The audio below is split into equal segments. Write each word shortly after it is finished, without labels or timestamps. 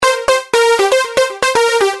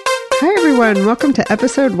everyone. Welcome to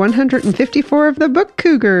episode 154 of the Book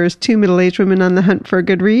Cougars, two middle-aged women on the hunt for a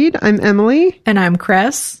good read. I'm Emily. And I'm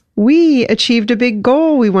Chris. We achieved a big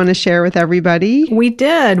goal we want to share with everybody. We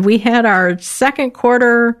did. We had our second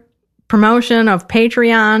quarter promotion of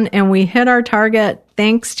Patreon, and we hit our target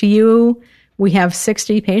thanks to you. We have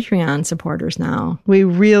 60 Patreon supporters now. We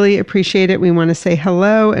really appreciate it. We want to say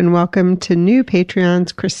hello and welcome to new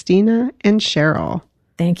Patreons, Christina and Cheryl.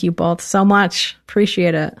 Thank you both so much.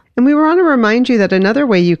 Appreciate it. And we want to remind you that another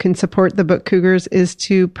way you can support the Book Cougars is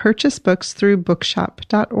to purchase books through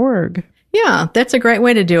bookshop.org. Yeah, that's a great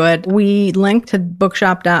way to do it. We link to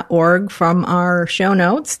bookshop.org from our show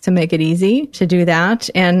notes to make it easy to do that.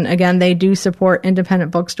 And again, they do support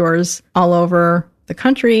independent bookstores all over the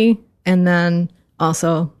country, and then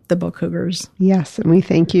also the Book Cougars. Yes, and we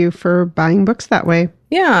thank you for buying books that way.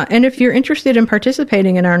 Yeah, and if you're interested in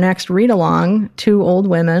participating in our next read-along, Two Old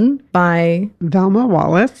Women by Velma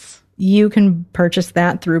Wallace, you can purchase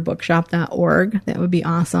that through bookshop.org. That would be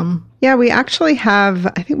awesome. Yeah, we actually have,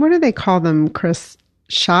 I think, what do they call them, Chris?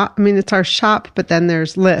 Shop? I mean, it's our shop, but then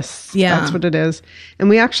there's lists. Yeah. That's what it is. And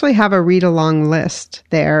we actually have a read-along list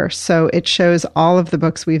there. So it shows all of the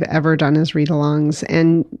books we've ever done as read-alongs.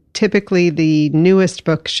 And typically the newest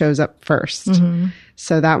book shows up first. Mm-hmm.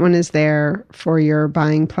 So that one is there for your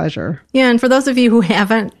buying pleasure. Yeah, and for those of you who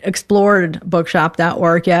haven't explored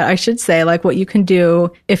bookshop.org yet, I should say, like, what you can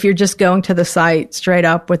do if you're just going to the site straight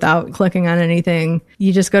up without clicking on anything,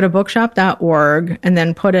 you just go to bookshop.org and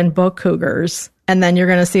then put in Book Cougars. And then you're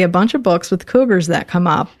going to see a bunch of books with cougars that come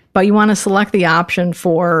up. But you want to select the option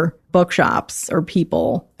for bookshops or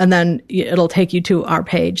people. And then it'll take you to our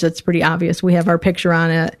page. That's pretty obvious. We have our picture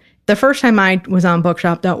on it. The first time I was on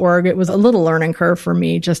bookshop.org, it was a little learning curve for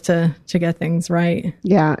me just to get things right.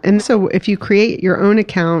 Yeah. And so if you create your own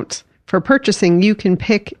account for purchasing, you can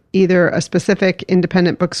pick either a specific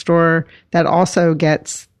independent bookstore that also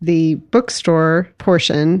gets the bookstore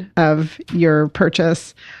portion of your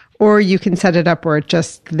purchase, or you can set it up where it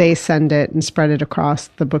just they send it and spread it across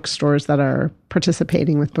the bookstores that are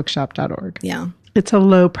participating with bookshop.org. Yeah. It's a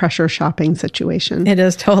low pressure shopping situation. It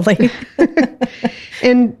is totally.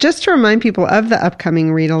 And just to remind people of the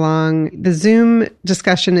upcoming read along, the Zoom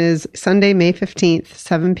discussion is Sunday, May 15th,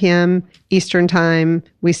 7 p.m. Eastern Time.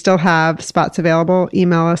 We still have spots available.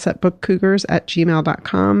 Email us at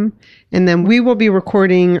bookcougars@gmail.com. And then we will be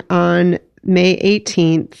recording on May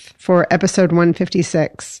 18th for episode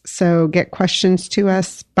 156. So get questions to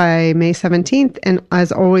us by May 17th. And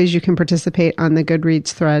as always, you can participate on the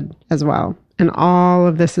Goodreads thread as well. And all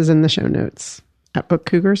of this is in the show notes at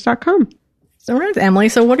bookcougars.com. So, right, Emily.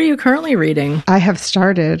 So what are you currently reading? I have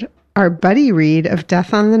started our buddy read of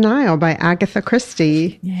Death on the Nile by Agatha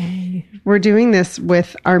Christie. Yay. We're doing this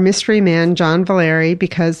with our mystery man, John Valeri,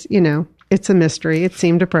 because, you know, it's a mystery. It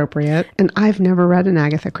seemed appropriate. And I've never read an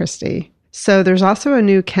Agatha Christie. So there's also a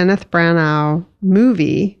new Kenneth Branagh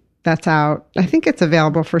movie that's out. I think it's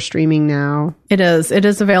available for streaming now. It is. It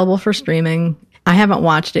is available for streaming. I haven't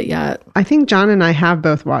watched it yet. I think John and I have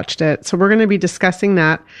both watched it. So we're going to be discussing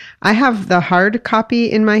that. I have the hard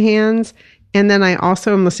copy in my hands. And then I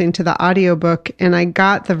also am listening to the audiobook, and I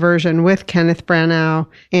got the version with Kenneth Branagh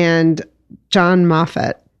and John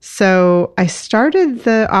Moffat. So I started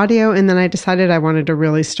the audio, and then I decided I wanted to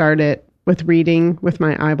really start it with reading with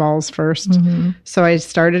my eyeballs first. Mm-hmm. So I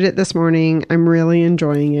started it this morning. I'm really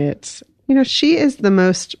enjoying it. You know, she is the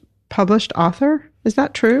most published author. Is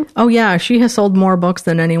that true? Oh, yeah. She has sold more books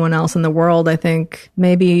than anyone else in the world. I think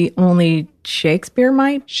maybe only Shakespeare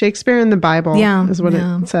might. Shakespeare and the Bible is what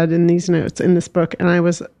it said in these notes in this book. And I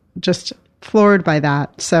was just floored by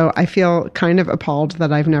that. So I feel kind of appalled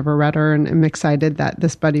that I've never read her, and I'm excited that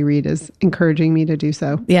this buddy read is encouraging me to do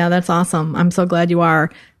so. Yeah, that's awesome. I'm so glad you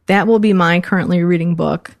are. That will be my currently reading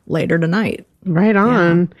book later tonight. Right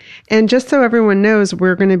on. Yeah. And just so everyone knows,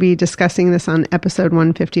 we're going to be discussing this on episode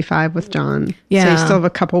 155 with John. Yeah. So you still have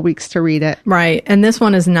a couple weeks to read it. Right. And this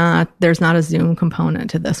one is there's not a Zoom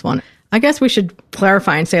component to this one. I guess we should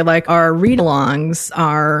clarify and say, like, our read-alongs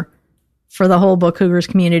are for the whole Book Cougars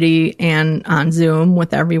community and on Zoom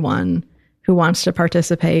with everyone who wants to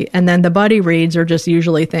participate. And then the buddy reads are just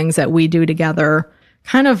usually things that we do together,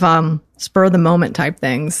 kind of spur the moment type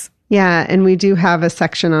things. Yeah, and we do have a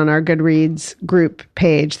section on our Goodreads group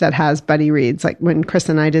page that has buddy reads. Like when Chris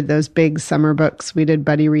and I did those big summer books, we did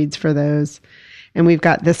buddy reads for those. And we've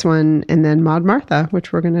got this one and then Maud Martha,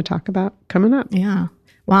 which we're going to talk about coming up. Yeah.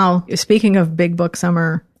 Wow. Speaking of big book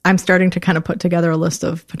summer, I'm starting to kind of put together a list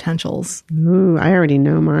of potentials. Ooh, I already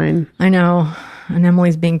know mine. I know. And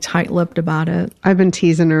Emily's being tight-lipped about it. I've been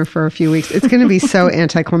teasing her for a few weeks. It's going to be so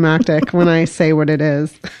anticlimactic when I say what it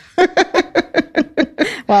is.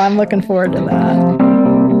 Well, I'm looking forward to that.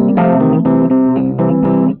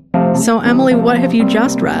 So, Emily, what have you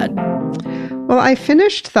just read? Well, I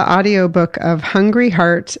finished the audiobook of Hungry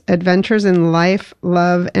Heart, Adventures in Life,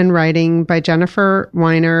 Love, and Writing by Jennifer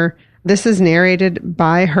Weiner. This is narrated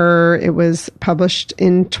by her. It was published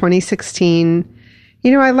in 2016.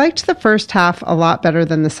 You know, I liked the first half a lot better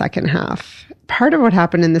than the second half. Part of what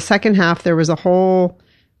happened in the second half, there was a whole,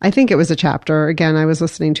 I think it was a chapter, again, I was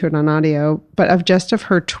listening to it on audio, but of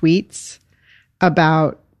her tweets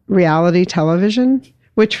about reality television,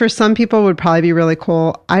 which for some people would probably be really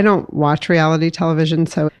cool. I don't watch reality television,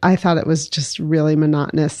 so I thought it was just really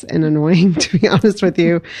monotonous and annoying, to be honest with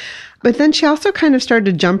you. But then she also kind of started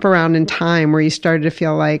to jump around in time where you started to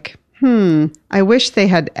feel like, I wish they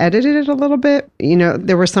had edited it a little bit. You know,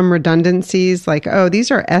 there were some redundancies like, oh, these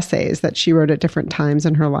are essays that she wrote at different times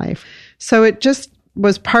in her life. So it just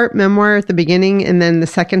was part memoir at the beginning, and then the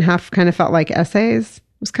second half kind of felt like essays.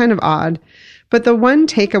 It was kind of odd. But the one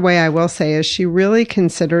takeaway I will say is she really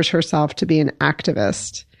considers herself to be an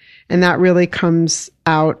activist. And that really comes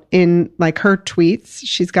out in like her tweets.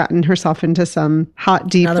 She's gotten herself into some hot,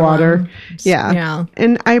 deep water. Yeah.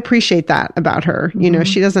 And I appreciate that about her. You know,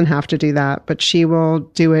 she doesn't have to do that, but she will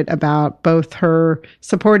do it about both her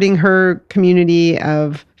supporting her community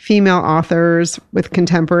of female authors with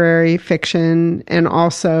contemporary fiction and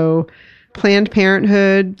also Planned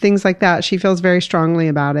Parenthood, things like that. She feels very strongly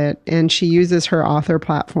about it, and she uses her author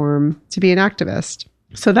platform to be an activist.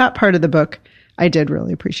 So that part of the book I did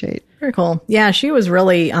really appreciate. Very cool. Yeah, she was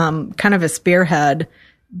really kind of a spearhead,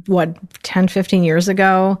 10, 15 years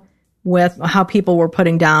ago with how people were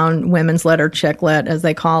putting down women's lit or chick lit, as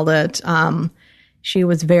they called it. She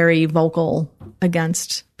was very vocal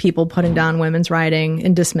against people putting down women's writing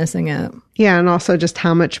and dismissing it. Yeah, and also just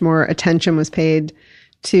how much more attention was paid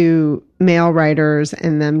to male writers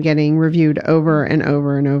and them getting reviewed over and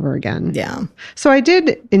over and over again. Yeah. So I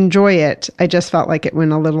did enjoy it. I just felt like it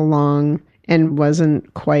went a little long and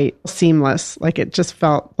wasn't quite seamless. Like it just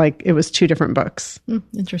felt like it was two different books.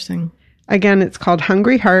 Interesting. Again, it's called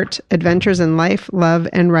Hungry Heart, Adventures in Life, Love,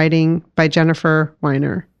 and Writing by Jennifer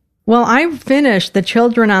Weiner. Well, I finished The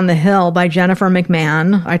Children on the Hill by Jennifer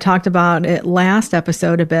McMahon. I talked about it last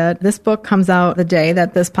episode a bit. This book comes out the day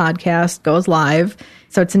that this podcast goes live.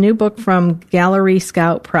 So it's a new book from Gallery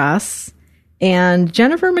Scout Press. And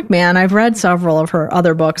Jennifer McMahon, I've read several of her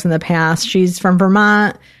other books in the past. She's from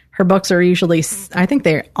Vermont. Her books are usually, I think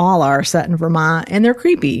they all are set in Vermont, and they're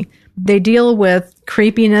creepy. They deal with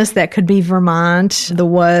creepiness that could be Vermont, the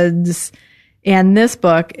woods. And this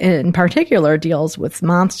book in particular deals with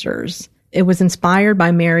monsters. It was inspired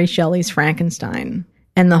by Mary Shelley's Frankenstein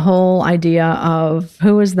and the whole idea of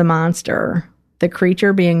who is the monster, the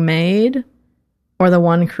creature being made or the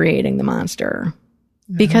one creating the monster.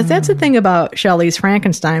 Because that's the thing about Shelley's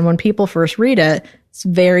Frankenstein. When people first read it, it's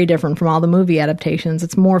very different from all the movie adaptations.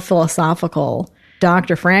 It's more philosophical.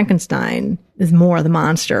 Dr. Frankenstein is more the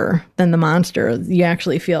monster than the monster. You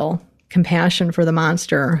actually feel compassion for the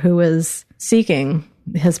monster who is seeking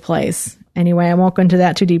his place. Anyway, I won't go into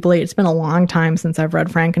that too deeply. It's been a long time since I've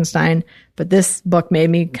read Frankenstein, but this book made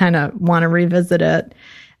me kind of want to revisit it.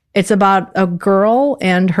 It's about a girl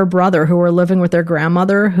and her brother who are living with their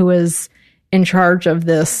grandmother, who is in charge of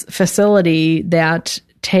this facility that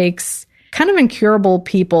takes kind of incurable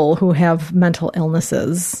people who have mental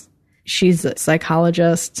illnesses. She's a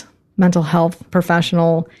psychologist, mental health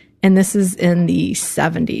professional, and this is in the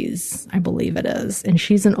 70s, I believe it is. And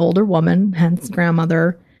she's an older woman, hence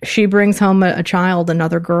grandmother. She brings home a child,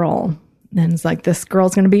 another girl, and it's like, this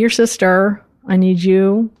girl's going to be your sister. I need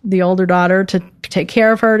you, the older daughter, to take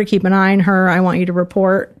care of her, to keep an eye on her. I want you to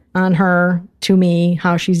report on her to me,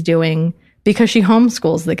 how she's doing, because she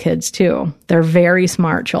homeschools the kids too. They're very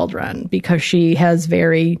smart children because she has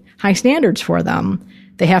very high standards for them.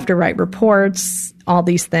 They have to write reports, all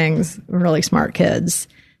these things, really smart kids.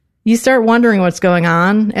 You start wondering what's going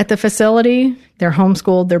on at the facility. They're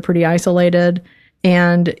homeschooled, they're pretty isolated,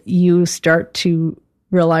 and you start to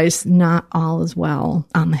realize not all is well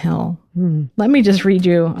on the hill. Let me just read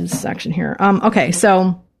you this section here. Okay,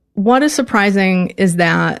 so what is surprising is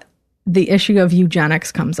that the issue of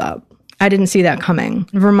eugenics comes up. I didn't see that coming.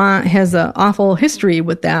 Vermont has an awful history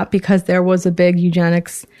with that because there was a big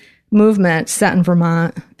eugenics movement set in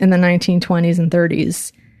Vermont in the 1920s and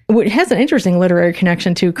 30s. It has an interesting literary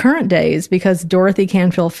connection to current days because Dorothy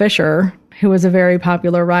Canfield Fisher, who was a very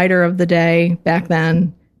popular writer of the day back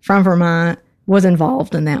then from Vermont, was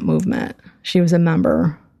involved in that movement. She was a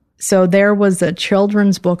member. So there was a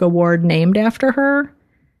children's book award named after her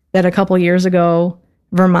that a couple years ago,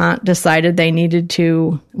 Vermont decided they needed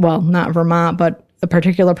to, well, not Vermont, but a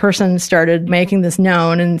particular person started making this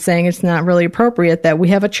known and saying it's not really appropriate that we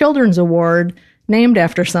have a children's award named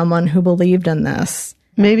after someone who believed in this.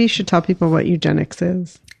 Maybe you should tell people what eugenics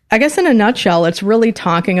is. I guess in a nutshell, it's really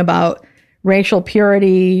talking about racial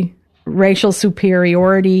purity, racial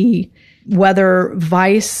superiority, whether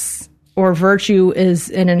vice or virtue is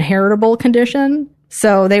an inheritable condition.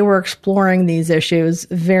 So they were exploring these issues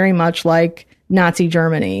very much like Nazi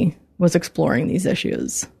Germany was exploring these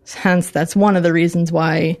issues. Hence, that's one of the reasons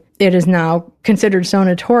why it is now considered so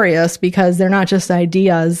notorious, because they're not just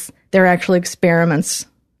ideas, they're actually experiments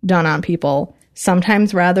done on people.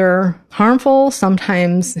 Sometimes rather harmful,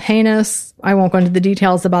 sometimes heinous. I won't go into the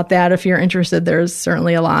details about that. If you're interested, there's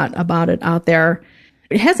certainly a lot about it out there.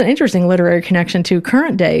 It has an interesting literary connection to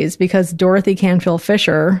current days because Dorothy Canfield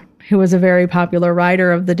Fisher, who was a very popular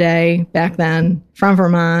writer of the day back then from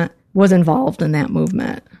Vermont, was involved in that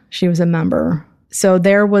movement. She was a member. So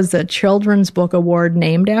there was a children's book award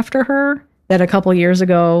named after her that a couple years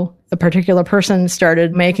ago, a particular person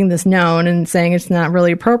started making this known and saying it's not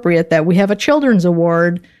really appropriate that we have a children's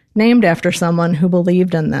award named after someone who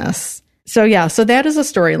believed in this. So yeah, so that is a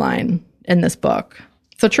storyline in this book.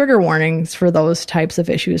 So trigger warnings for those types of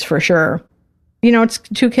issues for sure. You know, it's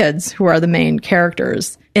two kids who are the main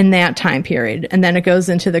characters in that time period. And then it goes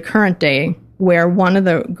into the current day where one of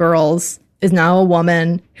the girls is now a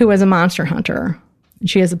woman who is a monster hunter.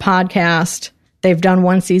 She has a podcast. They've done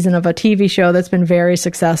one season of a TV show that's been very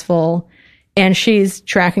successful. And she's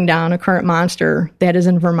tracking down a current monster that is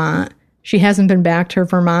in Vermont. She hasn't been back to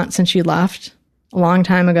Vermont since she left a long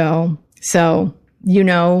time ago. So, you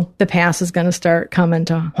know, the past is going to start coming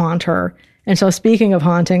to haunt her. And so speaking of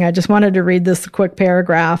haunting, I just wanted to read this quick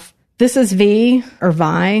paragraph. This is Vi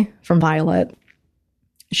from Violet.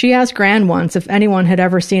 She asked Gran once if anyone had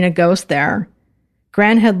ever seen a ghost there.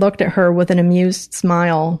 Gran had looked at her with an amused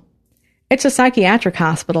smile. It's a psychiatric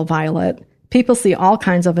hospital, Violet. People see all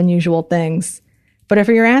kinds of unusual things. But if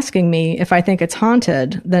you're asking me if I think it's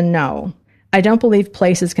haunted, then no. I don't believe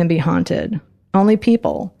places can be haunted. Only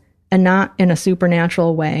people, and not in a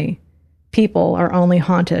supernatural way. People are only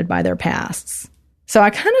haunted by their pasts. So I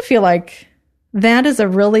kind of feel like that is a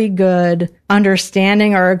really good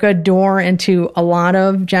understanding or a good door into a lot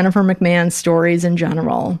of Jennifer McMahon's stories in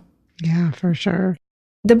general. Yeah, for sure.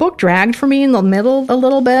 The book dragged for me in the middle a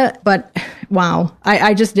little bit, but wow.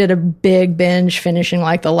 I just did a big binge, finishing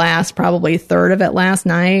like the last probably third of it last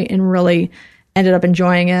night and really ended up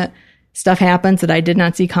enjoying it. Stuff happens that I did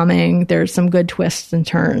not see coming. There's some good twists and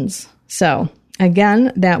turns. So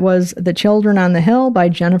again, that was The Children on the Hill by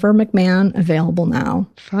Jennifer McMahon, available now.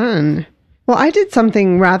 Fun. Well, I did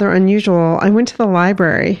something rather unusual. I went to the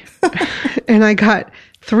library and I got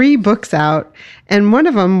 3 books out, and one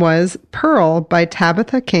of them was Pearl by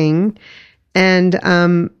Tabitha King. And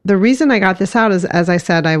the reason I got this out is, as I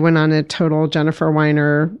said, I went on a total Jennifer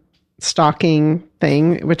Weiner stalking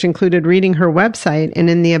thing, which included reading her website. And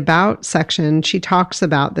in the About section, she talks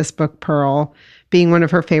about this book, Pearl, being one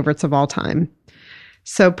of her favorites of all time.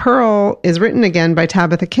 So Pearl is written again by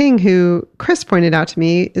Tabitha King, who Chris pointed out to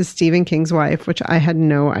me is Stephen King's wife, which I had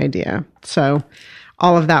no idea. So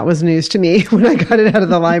all of that was news to me when I got it out of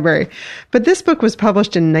the library. But this book was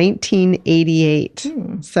published in 1988.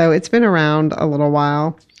 So it's been around a little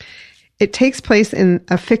while. It takes place in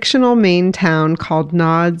a fictional Maine town called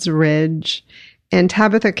Nodds Ridge. And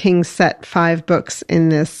Tabitha King set 5 books in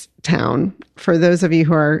this town. For those of you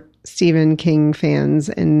who are Stephen King fans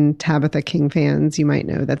and Tabitha King fans, you might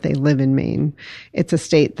know that they live in Maine. It's a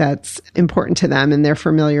state that's important to them and they're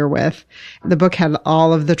familiar with. The book had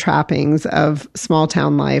all of the trappings of small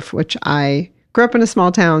town life, which I grew up in a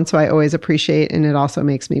small town, so I always appreciate, and it also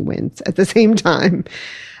makes me wince at the same time.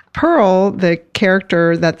 Pearl, the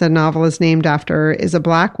character that the novel is named after, is a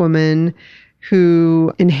Black woman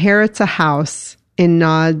who inherits a house in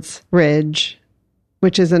Nodds Ridge,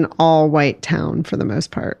 which is an all-white town for the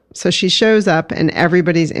most part. So she shows up and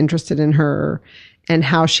everybody's interested in her and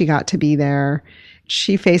how she got to be there.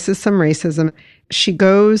 She faces some racism. She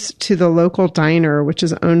goes to the local diner, which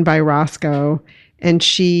is owned by Roscoe, and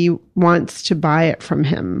she wants to buy it from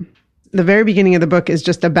him. The very beginning of the book is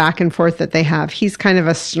just a back and forth that they have. He's kind of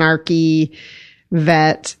a snarky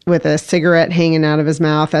vet with a cigarette hanging out of his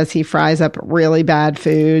mouth as he fries up really bad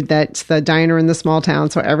food. That's the diner in the small town.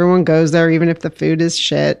 So everyone goes there, even if the food is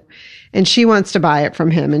shit. And she wants to buy it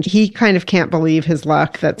from him. And he kind of can't believe his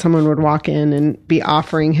luck that someone would walk in and be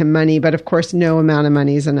offering him money. But of course, no amount of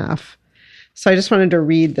money is enough. So I just wanted to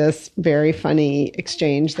read this very funny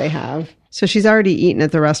exchange they have. So she's already eaten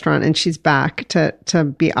at the restaurant and she's back to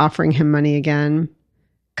be offering him money again.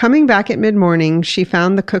 Coming back at mid-morning, she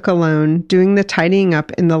found the cook alone, doing the tidying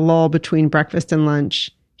up in the lull between breakfast and lunch.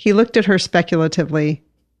 He looked at her speculatively.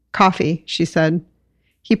 "Coffee," she said.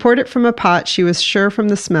 He poured it from a pot she was sure from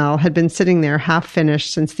the smell had been sitting there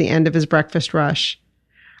half-finished since the end of his breakfast rush.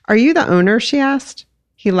 "Are you the owner?" she asked.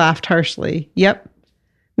 He laughed harshly. "Yep."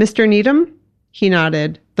 "Mr. Needham?" He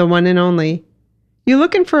nodded. "The one and only." "You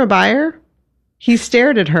looking for a buyer?" He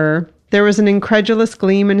stared at her. There was an incredulous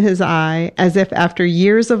gleam in his eye, as if after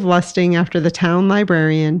years of lusting after the town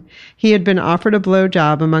librarian, he had been offered a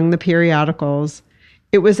blowjob among the periodicals.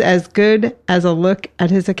 It was as good as a look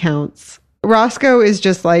at his accounts. Roscoe is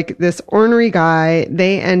just like this ornery guy.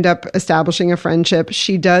 They end up establishing a friendship.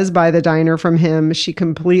 She does buy the diner from him. She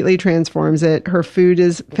completely transforms it. Her food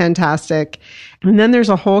is fantastic. And then there's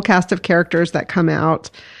a whole cast of characters that come out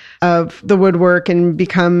of the woodwork and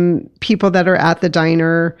become people that are at the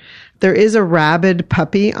diner. There is a rabid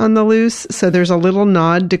puppy on the loose, so there's a little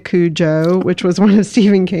nod to Cujo, which was one of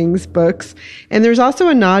Stephen King's books. And there's also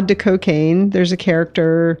a nod to cocaine. There's a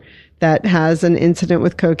character that has an incident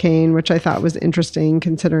with cocaine, which I thought was interesting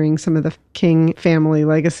considering some of the King family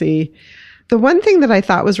legacy. The one thing that I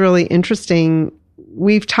thought was really interesting,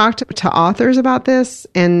 we've talked to authors about this,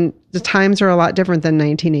 and the times are a lot different than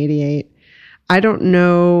 1988. I don't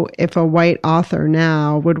know if a white author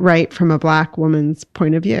now would write from a Black woman's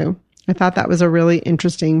point of view. I thought that was a really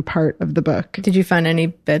interesting part of the book. Did you find any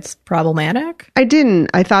bits problematic? I didn't.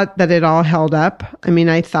 I thought that it all held up. I mean,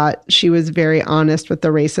 I thought she was very honest with the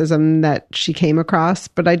racism that she came across,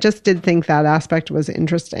 but I just did think that aspect was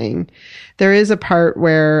interesting. There is a part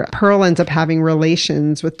where Pearl ends up having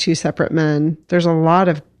relations with two separate men. There's a lot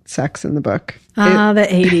of sex in the book. The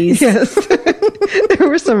 80s. Yes. There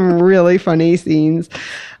were some really funny scenes.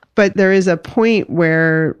 But there is a point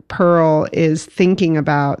where Pearl is thinking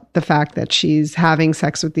about the fact that she's having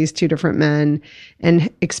sex with these two different men and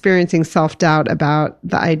experiencing self-doubt about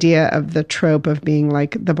the idea of the trope of being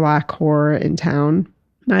like the Black whore in town.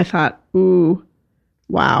 And I thought, ooh,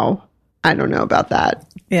 wow. I don't know about that.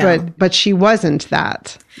 Yeah. But she wasn't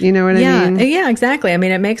that. You know what I mean? Yeah, exactly. I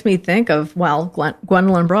mean, it makes me think of,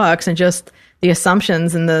 Gwendolyn Brooks and just the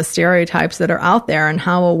assumptions and the stereotypes that are out there and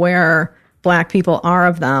how aware Black people are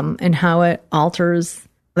of them and how it alters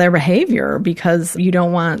their behavior because you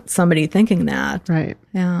don't want somebody thinking that. Right.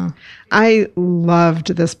 Yeah. I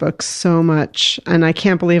loved this book so much, and I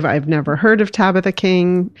can't believe I've never heard of Tabitha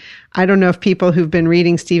King. I don't know if people who've been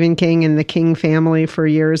reading Stephen King and the King family for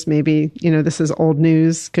years, maybe, this is old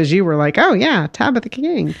news because you were like, oh yeah, Tabitha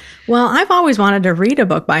King. Well, I've always wanted to read a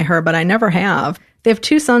book by her, but I never have. They have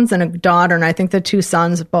two sons and a daughter, and I think the two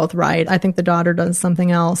sons both write. I think the daughter does something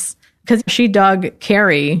else. Because she dug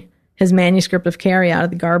Carrie, his manuscript of Carrie, out of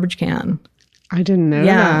the garbage can. I didn't know that.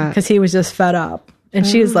 Yeah, because he was just fed up. And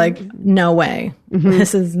she was like, no way. Mm-hmm.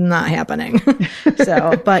 This is not happening.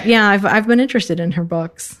 But yeah, I've been interested in her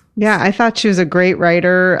books. Yeah, I thought she was a great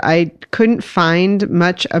writer. I couldn't find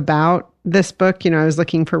much about this book. I was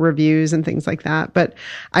looking for reviews and things like that. But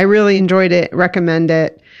I really enjoyed it, recommend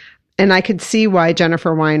it. And I could see why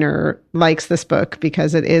Jennifer Weiner likes this book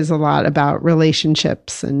because it is a lot about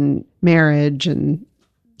relationships and marriage and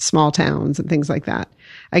small towns and things like that.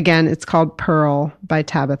 Again, it's called Pearl by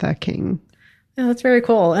Tabitha King. Yeah, that's very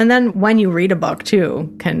cool. And then when you read a book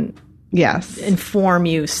too can inform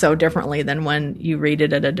you so differently than when you read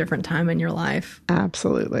it at a different time in your life.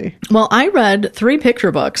 Absolutely. Well, I read 3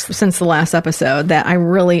 picture books since the last episode that I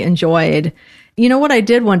really enjoyed. You know what I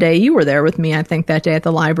did one day? You were there with me, I think, that day at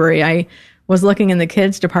the library. I was looking in the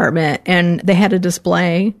kids department and they had a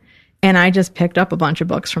display and I just picked up a bunch of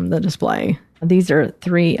books from the display. These are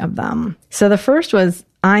 3 of them. So the first was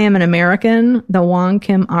I Am an American, the Wong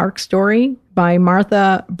Kim Ark story by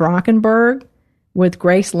Martha Brockenberg with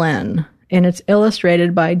Grace Lynn. And it's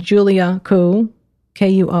illustrated by Julia Kuo,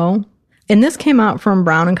 Kuo. And this came out from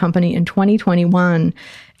Brown & Company in 2021.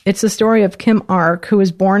 It's the story of Kim Ark, who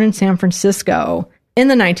was born in San Francisco in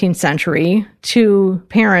the 19th century to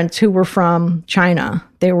parents who were from China.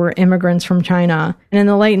 They were immigrants from China. And in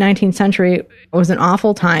the late 19th century, it was an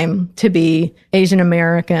awful time to be Asian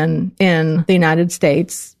American in the United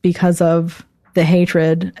States because of the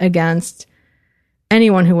hatred against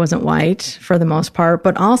anyone who wasn't white for the most part,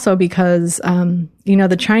 but also because,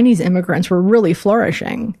 the Chinese immigrants were really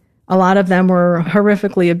flourishing. A lot of them were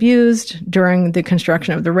horrifically abused during the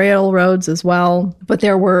construction of the railroads as well. But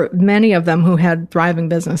there were many of them who had thriving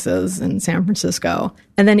businesses in San Francisco.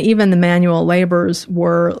 And then even the manual laborers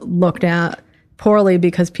were looked at poorly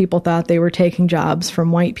because people thought they were taking jobs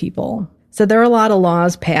from white people. So there are a lot of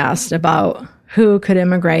laws passed about who could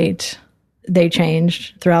immigrate. They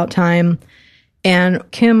changed throughout time. And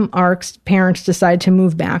Kim Ark's parents decide to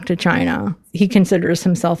move back to China. He considers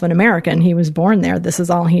himself an American. He was born there. This is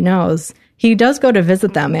all he knows. He does go to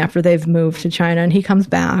visit them after they've moved to China, and he comes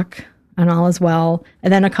back, and all is well.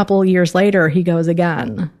 And then a couple of years later, he goes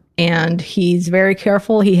again. And he's very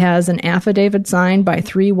careful. He has an affidavit signed by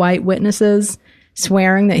 3 white witnesses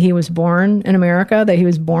swearing that he was born in America, that he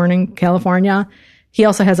was born in California. He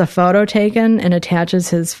also has a photo taken and attaches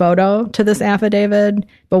his photo to this affidavit.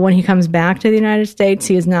 But when he comes back to the United States,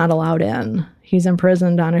 he is not allowed in. He's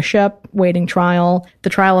imprisoned on a ship, waiting trial. The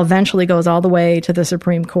trial eventually goes all the way to the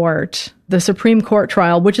Supreme Court. The Supreme Court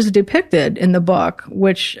trial, which is depicted in the book,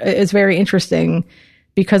 which is very interesting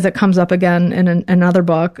because it comes up again in another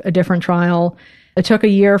book, a different trial. It took a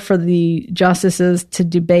year for the justices to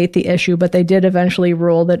debate the issue, but they did eventually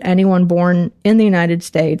rule that anyone born in the United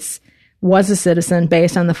States was a citizen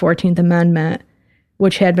based on the 14th Amendment,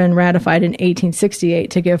 which had been ratified in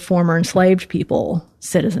 1868 to give former enslaved people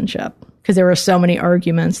citizenship. Because there were so many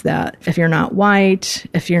arguments that if you're not white,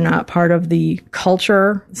 if you're not part of the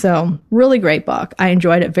culture. So really great book. I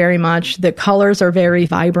enjoyed it very much. The colors are very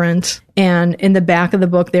vibrant. And in the back of the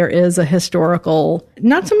book, there is a historical,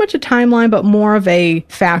 not so much a timeline, but more of a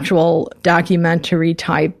factual documentary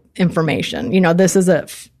type information. You know, this is a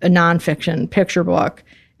nonfiction picture book.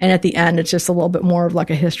 And at the end, it's just a little bit more of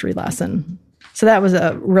like a history lesson. So that was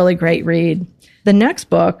a really great read. The next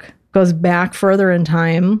book goes back further in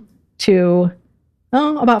time to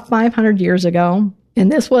about 500 years ago.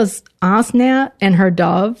 And this was Osnat and Her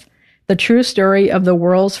Dove, The True Story of the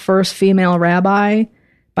World's First Female Rabbi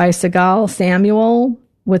by Sigal Samuel,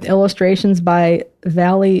 with illustrations by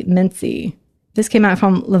Vali Mincy. This came out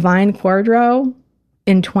from Levine Quadro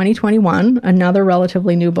in 2021, another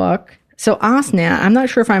relatively new book. So Osnat, I'm not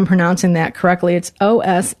sure if I'm pronouncing that correctly. It's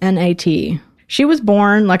Osnat. She was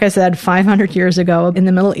born, like I said, 500 years ago in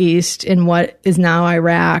the Middle East in what is now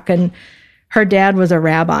Iraq. And her dad was a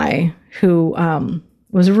rabbi who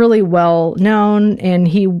was really well known, and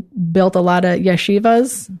he built a lot of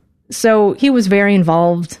yeshivas. So he was very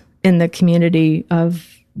involved in the community of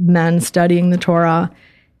men studying the Torah.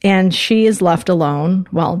 And she is left alone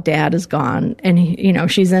while dad is gone. And,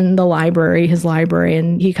 she's in the library, his library,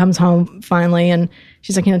 and he comes home finally. And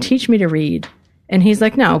she's like, teach me to read. And he's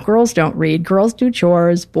like, no, girls don't read. Girls do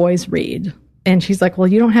chores. Boys read. And she's like, well,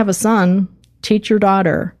 you don't have a son. Teach your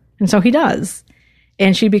daughter. And so he does.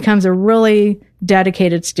 And she becomes a really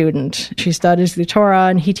dedicated student. She studies the Torah,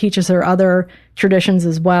 and he teaches her other traditions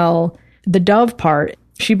as well. The dove part,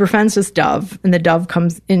 she befriends this dove, and the dove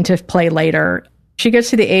comes into play later. She gets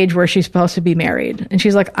to the age where she's supposed to be married. And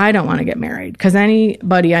she's like, I don't want to get married because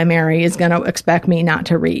anybody I marry is going to expect me not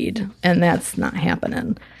to read. And that's not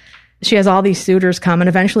happening. She has all these suitors come, and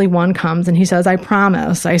eventually one comes and he says, I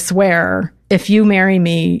promise, I swear, if you marry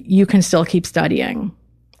me, you can still keep studying.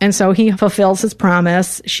 And so he fulfills his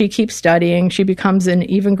promise. She keeps studying. She becomes an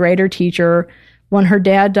even greater teacher. When her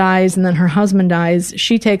dad dies and then her husband dies,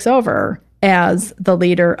 she takes over as the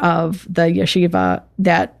leader of the yeshiva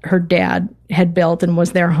that her dad had built and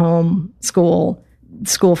was their home school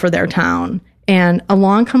for their town. And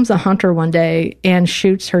along comes a hunter one day and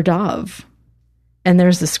shoots her dove. And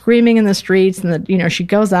there's the screaming in the streets, and she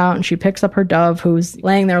goes out and she picks up her dove who's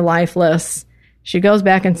laying there lifeless. She goes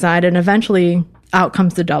back inside, and eventually out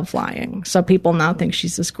comes the dove flying. So people now think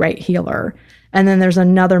she's this great healer. And then there's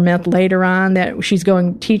another myth later on that she's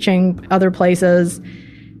going teaching other places.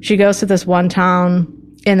 She goes to this one town,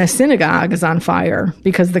 and the synagogue is on fire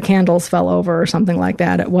because the candles fell over or something like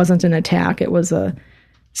that. It wasn't an attack. It was a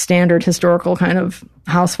standard historical kind of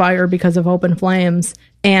house fire because of open flames.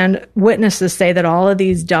 And witnesses say that all of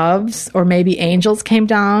these doves or maybe angels came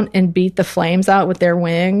down and beat the flames out with their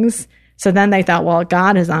wings. So then they thought, well,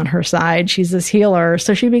 God is on her side. She's this healer.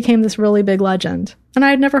 So she became this really big legend. And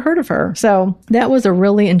I had never heard of her. So that was a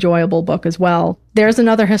really enjoyable book as well. There's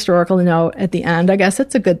another historical note at the end. I guess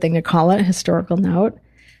it's a good thing to call it a historical note.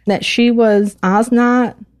 That she was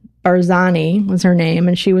Osnat Barzani was her name,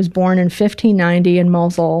 and she was born in 1590 in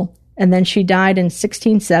Mosul. And then she died in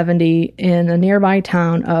 1670 in a nearby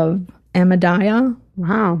town of Ahmadiyya.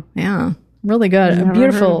 Wow. Yeah, really good.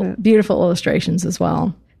 Beautiful illustrations as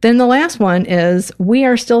well. Then the last one is We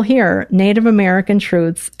Are Still Here, Native American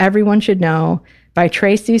Truths Everyone Should Know by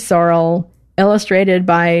Tracy Sorrell, illustrated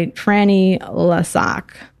by Franny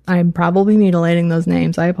Lasac. I'm probably mutilating those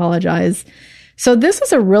names. I apologize. So this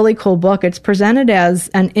is a really cool book. It's presented as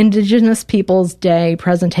an Indigenous Peoples Day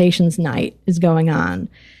presentations night is going on.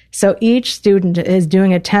 So each student is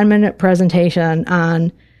doing a 10-minute presentation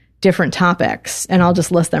on different topics, and I'll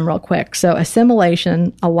just list them real quick. So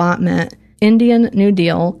assimilation, allotment, Indian New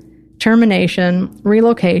Deal, termination,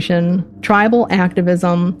 relocation, tribal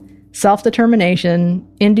activism, self-determination,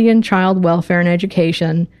 Indian child welfare and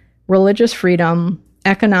education, religious freedom,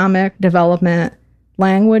 economic development,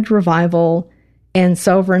 language revival, and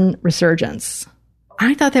sovereign resurgence.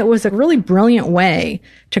 I thought that was a really brilliant way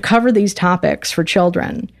to cover these topics for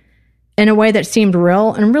children in a way that seemed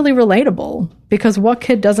real and really relatable, because what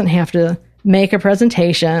kid doesn't have to make a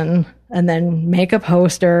presentation and then make a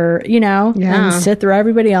poster, and sit through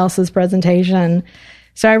everybody else's presentation.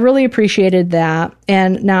 So I really appreciated that.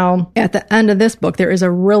 And now at the end of this book, there is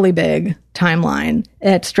a really big timeline.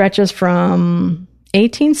 It stretches from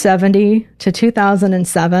 1870 to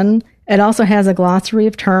 2007. It also has a glossary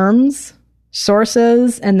of terms,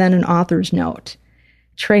 sources, and then an author's note.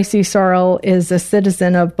 Tracy Sorrell is a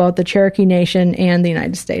citizen of both the Cherokee Nation and the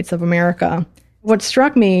United States of America. What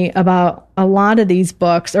struck me about a lot of these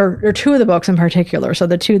books, or two of the books in particular, so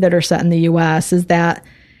the two that are set in the U.S., is that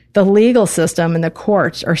the legal system and the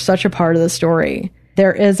courts are such a part of the story.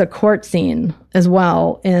 There is a court scene as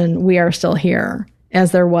well in We Are Still Here,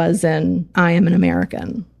 as there was in I Am an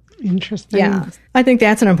American. Interesting. Yeah. I think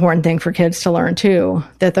that's an important thing for kids to learn, too,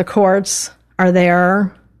 that the courts are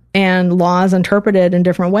there and laws interpreted in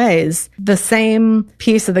different ways. The same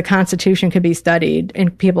piece of the Constitution could be studied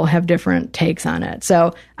and people have different takes on it.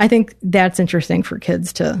 So I think that's interesting for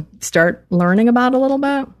kids to start learning about a little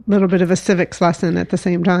bit. A little bit of a civics lesson at the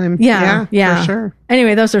same time. Yeah. For sure.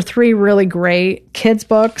 Anyway, those are three really great kids'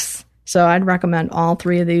 books. So I'd recommend all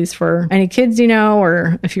three of these for any kids you know,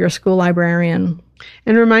 or if you're a school librarian.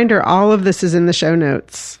 And reminder, all of this is in the show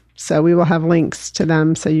notes. So we will have links to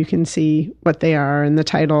them so you can see what they are and the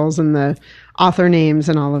titles and the author names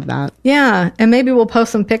and all of that. Yeah. And maybe we'll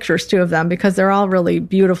post some pictures too of them because they're all really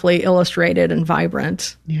beautifully illustrated and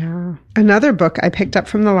vibrant. Yeah. Another book I picked up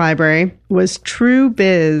from the library was True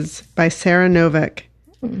Biz by Sarah Novick.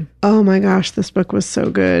 Oh my gosh, this book was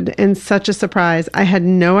so good and such a surprise. I had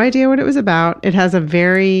no idea what it was about. It has a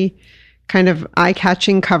very kind of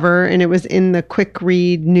eye-catching cover, and it was in the quick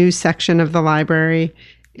read news section of the library.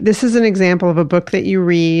 This is an example of a book that you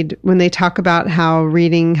read when they talk about how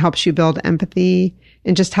reading helps you build empathy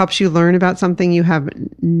and just helps you learn about something you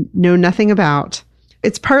know nothing about.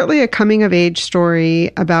 It's partly a coming-of-age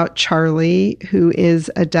story about Charlie, who is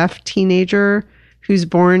a deaf teenager who's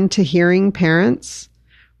born to hearing parents,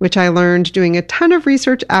 which I learned doing a ton of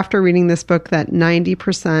research after reading this book that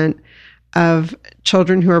 90% of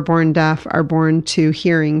children who are born deaf are born to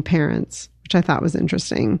hearing parents, which I thought was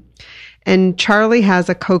interesting. And Charlie has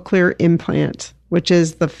a cochlear implant, which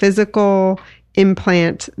is the physical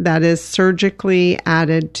implant that is surgically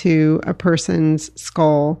added to a person's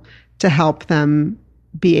skull to help them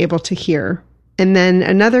be able to hear. And then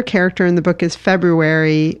another character in the book is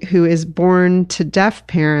February, who is born to deaf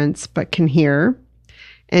parents but can hear.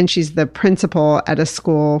 And she's the principal at a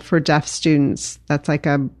school for deaf students. That's like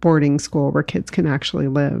a boarding school where kids can actually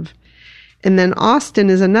live. And then Austin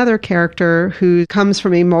is another character who comes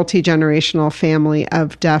from a multi-generational family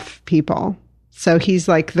of deaf people. So he's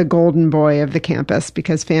like the golden boy of the campus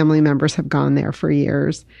because family members have gone there for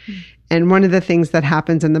years. Mm. And one of the things that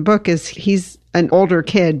happens in the book is he's an older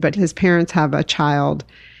kid, but his parents have a child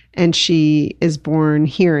and she is born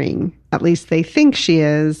hearing. At least they think she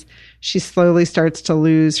is. She slowly starts to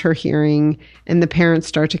lose her hearing, and the parents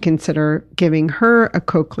start to consider giving her a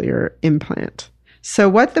cochlear implant. So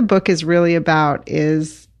what the book is really about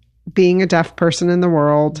is being a deaf person in the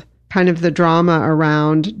world, kind of the drama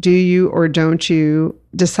around, do you or don't you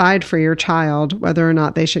decide for your child whether or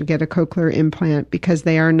not they should get a cochlear implant because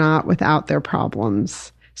they are not without their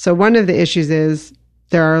problems. So one of the issues is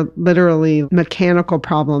there are literally mechanical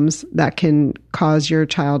problems that can cause your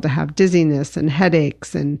child to have dizziness and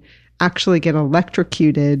headaches and actually get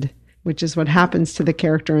electrocuted, which is what happens to the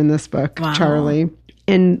character in this book, wow. Charlie.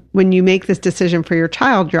 And when you make this decision for your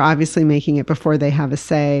child, you're obviously making it before they have a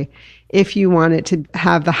say. If you want it to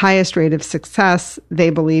have the highest rate of success, they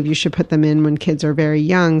believe you should put them in when kids are very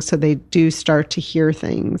young so they do start to hear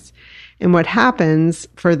things. And what happens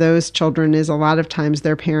for those children is a lot of times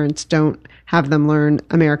their parents don't have them learn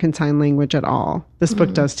American Sign Language at all. This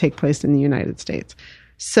book does take place in the United States.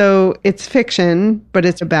 So it's fiction, but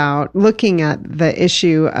it's about looking at the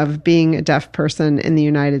issue of being a deaf person in the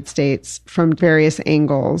United States from various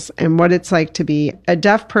angles and what it's like to be a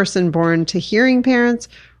deaf person born to hearing parents,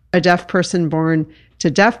 a deaf person born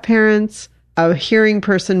to deaf parents, a hearing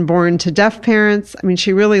person born to deaf parents. I mean,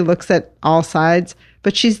 she really looks at all sides,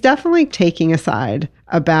 but she's definitely taking a side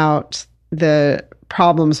about the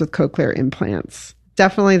problems with cochlear implants.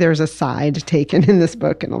 Definitely there's a side taken in this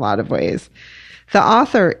book in a lot of ways. The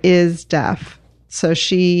author is deaf, so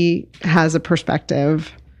she has a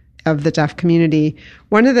perspective, of the deaf community.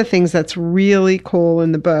 One of the things that's really cool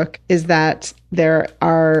in the book is that there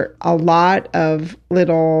are a lot of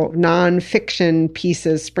little nonfiction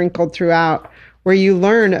pieces sprinkled throughout where you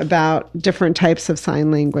learn about different types of sign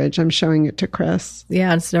language. I'm showing it to Chris.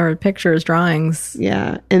 Yeah, it's our pictures, drawings.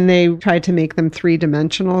 Yeah, and they tried to make them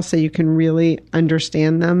 3-dimensional so you can really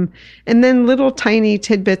understand them. And then little tiny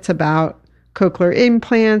tidbits about cochlear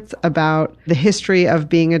implants, about the history of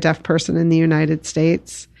being a deaf person in the United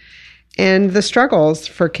States, and the struggles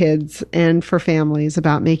for kids and for families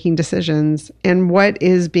about making decisions. And what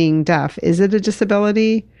is being deaf? Is it a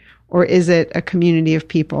disability? Or is it a community of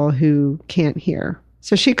people who can't hear?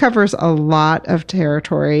 So she covers a lot of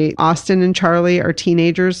territory. Austin and Charlie are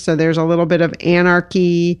teenagers, so there's a little bit of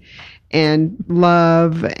anarchy and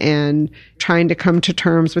love and trying to come to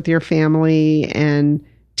terms with your family and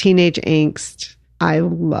teenage angst. I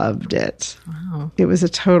loved it. Wow. It was a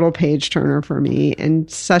total page turner for me and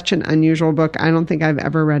such an unusual book. I don't think I've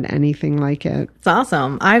ever read anything like it. It's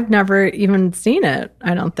awesome. I've never even seen it.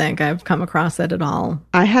 I don't think I've come across it at all.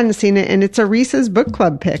 I hadn't seen it, and it's a Reese's Book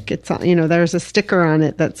Club pick. It's, there's a sticker on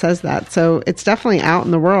it that says that. So it's definitely out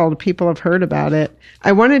in the world. People have heard about it.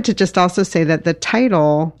 I wanted to just also say that the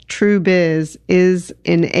title, True Biz, is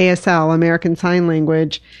in ASL, American Sign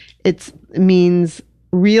Language. It means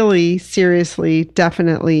really, seriously,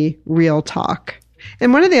 definitely real talk.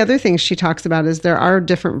 And one of the other things she talks about is there are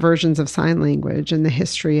different versions of sign language and the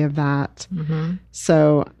history of that. Mm-hmm.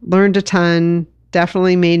 So learned a ton,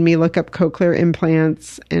 definitely made me look up cochlear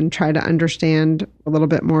implants and try to understand a little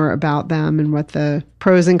bit more about them and what the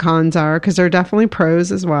pros and cons are, because there are definitely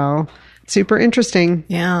pros as well. Super interesting.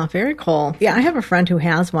 Yeah, very cool. Yeah, I have a friend who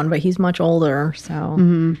has one, but he's much older.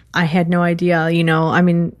 So I had no idea,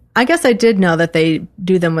 I guess I did know that they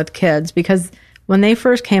do them with kids because when they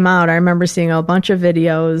first came out, I remember seeing a bunch of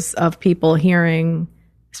videos of people hearing,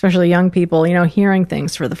 especially young people, hearing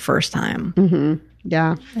things for the first time. Mm-hmm.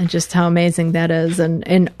 Yeah. And just how amazing that is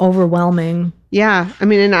and overwhelming. Yeah.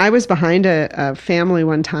 And I was behind a family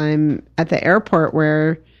one time at the airport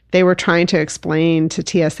where they were trying to explain to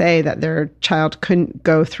TSA that their child couldn't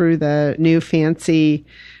go through the new fancy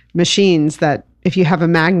machines that if you have a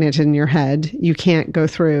magnet in your head, you can't go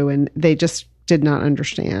through. And they just did not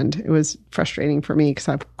understand. It was frustrating for me because,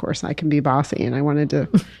 of course, I can be bossy and I wanted to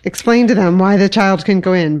explain to them why the child couldn't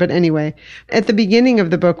go in. But anyway, at the beginning of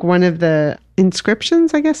the book, one of the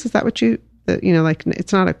inscriptions, I guess, is that what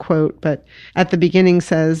it's not a quote, but at the beginning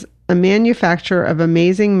says, a manufacturer of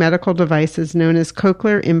amazing medical devices known as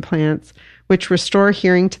cochlear implants, which restore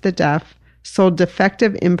hearing to the deaf, sold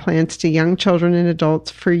defective implants to young children and adults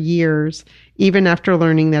for years, even after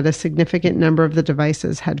learning that a significant number of the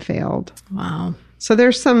devices had failed. Wow. So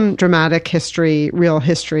there's some dramatic history, real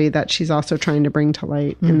history that she's also trying to bring to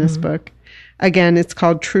light in this book. Again, it's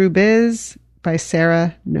called True Biz by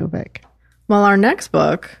Sarah Novick. Well, our next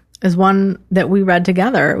book is one that we read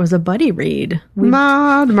together. It was a buddy read.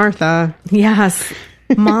 Maud Martha. Yes.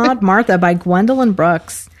 Maud Martha by Gwendolyn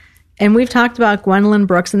Brooks. And we've talked about Gwendolyn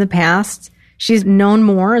Brooks in the past. She's known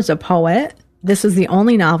more as a poet. This is the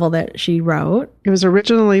only novel that she wrote. It was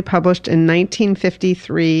originally published in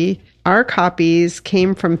 1953. Our copies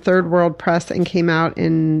came from Third World Press and came out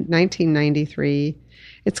in 1993.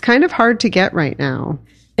 It's kind of hard to get right now.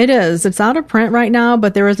 It is. It's out of print right now,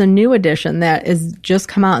 but there is a new edition that is just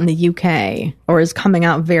come out in the UK or is coming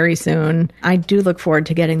out very soon. I do look forward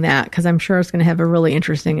to getting that because I'm sure it's going to have a really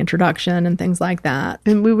interesting introduction and things like that.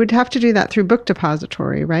 And we would have to do that through Book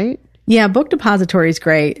Depository, right? Yeah, Book Depository is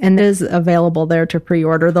great, and it is available there to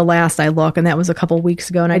pre-order. The last I looked, and that was a couple weeks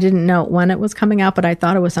ago, and I didn't know when it was coming out, but I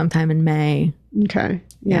thought it was sometime in May. Okay.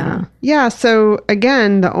 Yeah. Yeah. So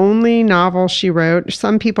again, the only novel she wrote,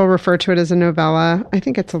 some people refer to it as a novella. I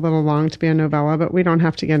think it's a little long to be a novella, but we don't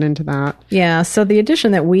have to get into that. Yeah. So the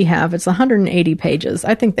edition that we have, it's 180 pages.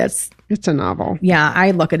 I think it's a novel. Yeah.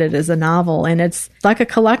 I look at it as a novel, and it's like a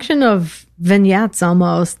collection of vignettes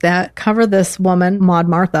almost that cover this woman, Maud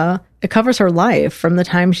Martha. It covers her life from the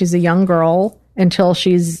time she's a young girl until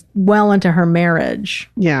she's well into her marriage.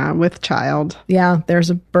 Yeah, with child. Yeah, there's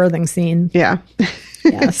a birthing scene. Yeah.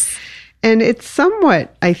 Yes. And it's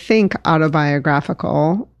somewhat, I think,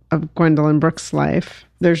 autobiographical of Gwendolyn Brooks' life.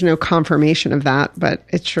 There's no confirmation of that, but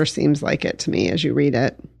it sure seems like it to me as you read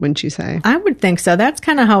it, wouldn't you say? I would think so. That's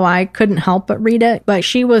kind of how I couldn't help but read it. But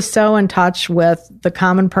she was so in touch with the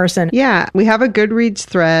common person. Yeah, we have a Goodreads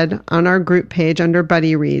thread on our group page under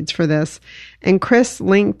Buddy Reads for this. And Chris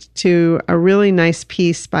linked to a really nice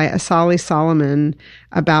piece by Asali Solomon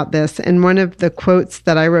about this. And one of the quotes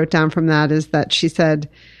that I wrote down from that is that she said,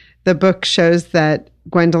 the book shows that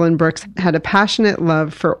Gwendolyn Brooks had a passionate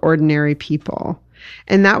love for ordinary people.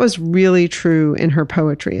 And that was really true in her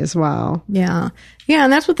poetry as well. Yeah. Yeah.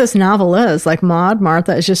 And that's what this novel is. Like Maud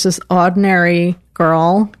Martha is just this ordinary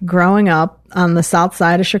girl growing up on the south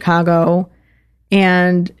side of Chicago.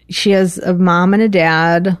 And she has a mom and a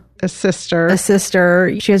dad. A sister.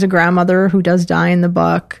 She has a grandmother who does die in the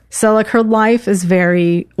book. So like her life is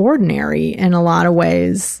very ordinary in a lot of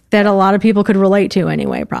ways that a lot of people could relate to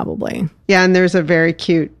anyway, probably. Yeah. And there's a very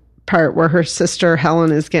cute part where her sister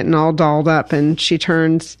Helen is getting all dolled up and she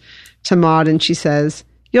turns to Maud and she says,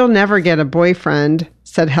 "You'll never get a boyfriend,"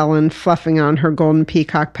 said Helen, fluffing on her golden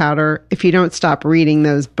peacock powder, "if you don't stop reading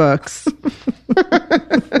those books."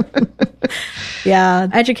 Yeah,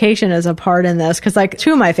 education is a part in this because like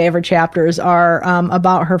two of my favorite chapters are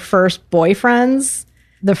about her first boyfriends.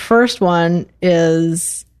 The first one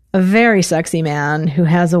is a very sexy man who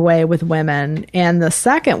has a way with women. And the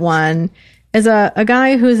second one is a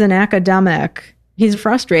guy who's an academic. He's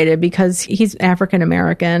frustrated because he's African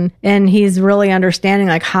American and he's really understanding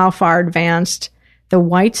like how far advanced the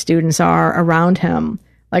white students are around him,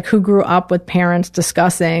 like who grew up with parents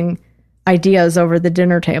discussing ideas over the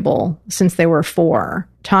dinner table since they were 4,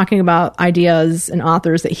 talking about ideas and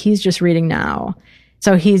authors that he's just reading now.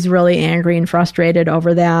 So he's really angry and frustrated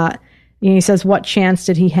over that. And he says, what chance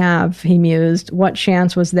did he have? He mused. What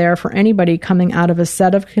chance was there for anybody coming out of a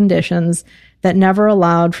set of conditions that never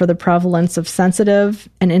allowed for the prevalence of sensitive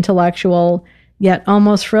and intellectual, yet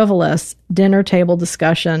almost frivolous dinner table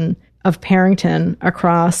discussion of Parrington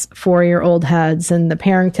across 4-year-old heads. And the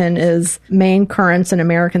Parrington is Main Currents in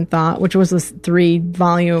American Thought, which was this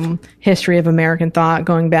 3-volume history of American thought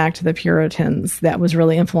going back to the Puritans that was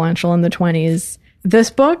really influential in the 20s. This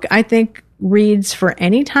book, I think, reads for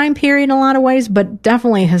any time period in a lot of ways, but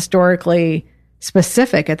definitely historically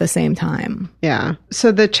specific at the same time. Yeah.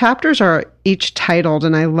 So the chapters are each titled,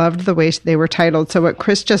 and I loved the way they were titled. So what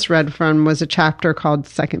Chris just read from was a chapter called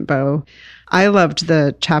Second Beau. I loved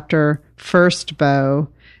the chapter First Beau.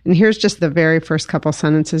 And here's just the very first couple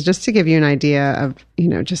sentences, just to give you an idea of,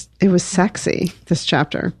 it was sexy, this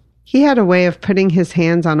chapter. "He had a way of putting his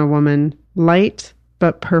hands on a woman, light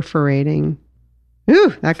but perforating."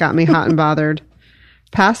 Ooh, that got me hot and bothered.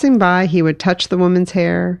 "Passing by, he would touch the woman's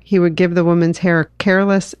hair. He would give the woman's hair a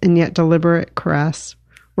careless and yet deliberate caress,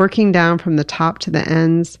 working down from the top to the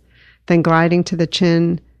ends, then gliding to the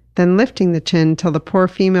chin, then lifting the chin till the poor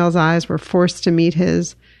female's eyes were forced to meet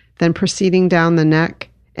his, then proceeding down the neck."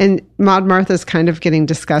 And Maud Martha's kind of getting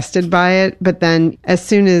disgusted by it, but then as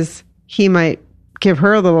soon as he might give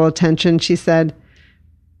her a little attention, she said,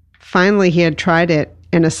 finally he had tried it,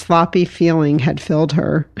 and a sloppy feeling had filled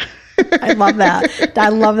her. I love that. I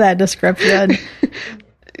love that description.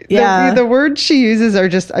 Yeah. The words she uses are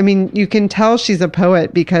just, you can tell she's a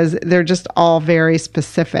poet because they're just all very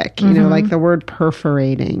specific, like the word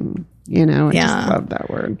perforating, I just love that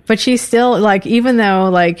word. But she's still like, even though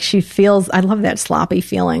like she feels, I love that sloppy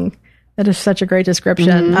feeling. That is such a great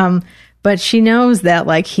description. Mm-hmm. But she knows that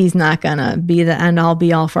like he's not going to be the end all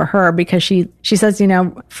be all for her because she says,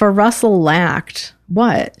 for Russell lacked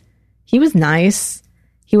what? He was nice.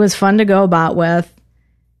 He was fun to go about with.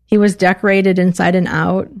 He was decorated inside and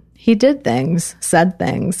out. He did things, said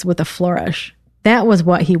things with a flourish. That was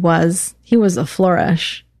what he was. He was a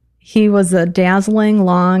flourish. He was a dazzling,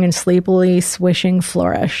 long, and sleepily swishing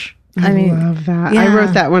flourish. I love that. Yeah. I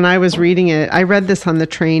wrote that when I was reading it. I read this on the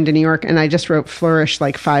train to New York, and I just wrote flourish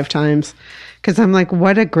like 5 times. Because I'm like,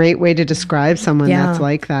 what a great way to describe someone that's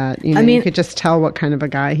like that. You could just tell what kind of a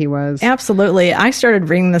guy he was. Absolutely. I started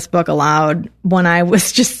reading this book aloud when I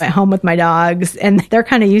was just at home with my dogs. And they're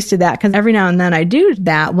kind of used to that because every now and then I do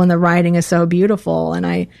that when the writing is so beautiful. And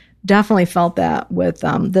I definitely felt that with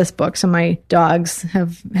this book. So my dogs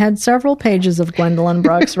have had several pages of Gwendolyn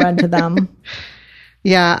Brooks read to them.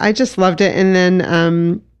 Yeah, I just loved it. And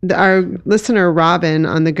then our listener, Robin,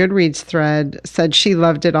 on the Goodreads thread said she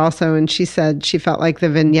loved it also. And she said she felt like the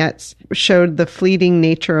vignettes showed the fleeting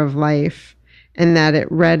nature of life and that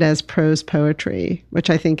it read as prose poetry, which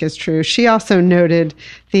I think is true. She also noted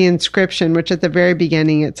the inscription, which at the very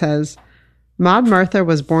beginning it says, "Maud Martha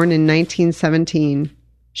was born in 1917.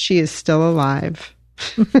 She is still alive."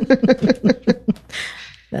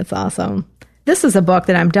 That's awesome. This is a book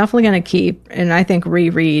that I'm definitely going to keep and I think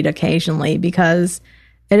reread occasionally because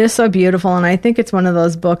it is so beautiful. And I think it's one of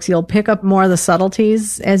those books you'll pick up more of the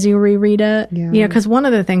subtleties as you reread it. Yeah. Because one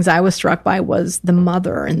of the things I was struck by was the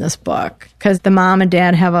mother in this book because the mom and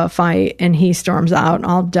dad have a fight and he storms out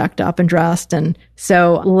all decked up and dressed. And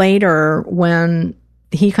so later when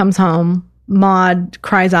he comes home, Maud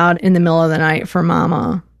cries out in the middle of the night for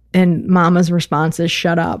Mama. And Mama's response is,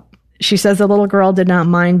 "Shut up." She says the little girl did not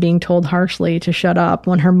mind being told harshly to shut up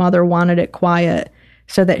when her mother wanted it quiet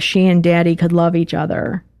so that she and Daddy could love each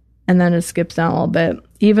other. And then it skips down a little bit.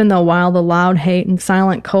 Even though while the loud hate and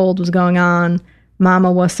silent cold was going on,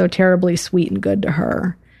 Mama was so terribly sweet and good to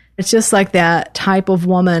her. It's just like that type of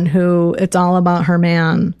woman who it's all about her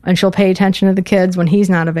man, and she'll pay attention to the kids when he's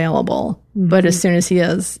not available. Mm-hmm. But as soon as he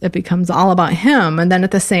is, it becomes all about him. And then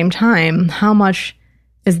at the same time, how much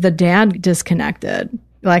is the dad disconnected?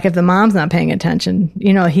 Like if the mom's not paying attention,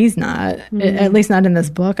 he's not, at least not in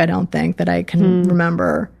this book, I don't think that I can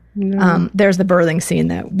remember. No. There's the birthing scene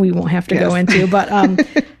that we won't have to go into, but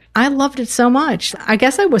I loved it so much. I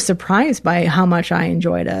guess I was surprised by how much I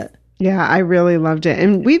enjoyed it. Yeah, I really loved it.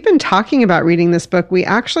 And we've been talking about reading this book. We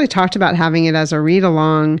actually talked about having it as a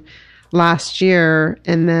read-along last year.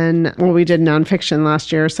 And then, we did nonfiction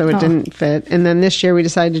last year, so it didn't fit. And then this year we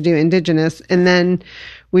decided to do Indigenous. And then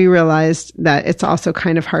we realized that it's also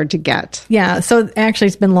kind of hard to get. Yeah. So actually,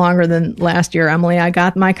 it's been longer than last year, Emily. I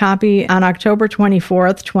got my copy on October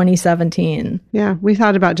 24th, 2017. Yeah. We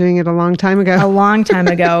thought about doing it a long time ago. A long time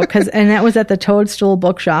ago. And that was at the Toadstool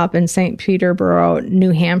Bookshop in St. Peterborough,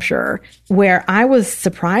 New Hampshire, where I was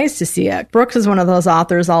surprised to see it. Brooks is one of those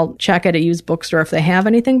authors. I'll check at a used bookstore if they have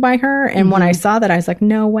anything by her. And when I saw that, I was like,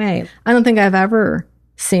 no way. I don't think I've ever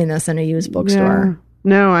seen this in a used bookstore. Yeah.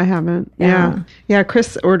 No, I haven't. Yeah.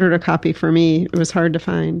 Chris ordered a copy for me. It was hard to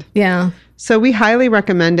find. Yeah. So we highly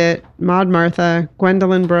recommend it. Maud Martha,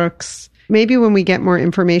 Gwendolyn Brooks. Maybe when we get more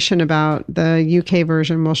information about the UK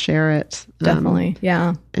version, we'll share it. Definitely.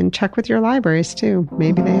 Yeah. And check with your libraries too.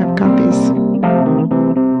 Maybe they have copies.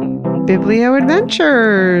 Biblio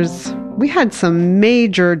Adventures. We had some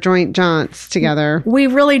major joint jaunts together. We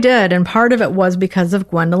really did. And part of it was because of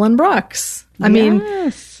Gwendolyn Brooks. I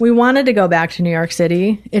mean, we wanted to go back to New York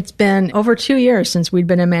City. It's been over 2 years since we'd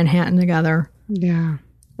been in Manhattan together. Yeah.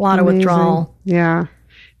 A lot of withdrawal. Yeah.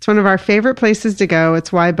 It's one of our favorite places to go.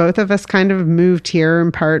 It's why both of us kind of moved here,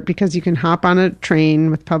 in part because you can hop on a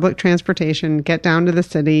train with public transportation, get down to the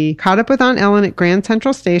city, caught up with Aunt Ellen at Grand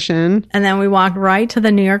Central Station. And then we walked right to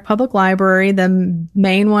the New York Public Library, the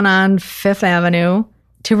main one on Fifth Avenue,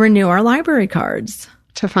 to renew our library cards.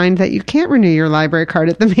 To find that you can't renew your library card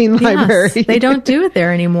at the main library. They don't do it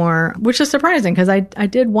there anymore, which is surprising because I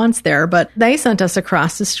did once there, but they sent us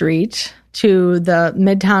across the street to the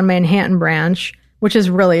Midtown Manhattan branch, which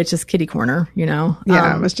is really, it's just kitty corner, Yeah,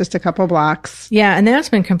 it was just a couple blocks. Yeah, and that's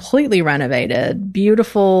been completely renovated.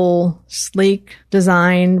 Beautiful, sleek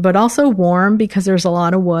design, but also warm because there's a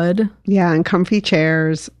lot of wood. Yeah, and comfy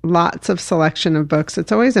chairs, lots of selection of books.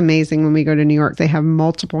 It's always amazing when we go to New York. They have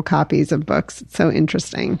multiple copies of books. It's so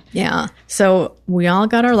interesting. Yeah, so we all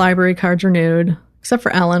got our library cards renewed, except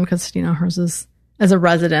for Ellen because, hers is as a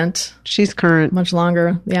resident. She's current. Much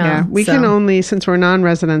longer. Yeah. We can only, since we're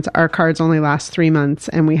non-residents, our cards only last 3 months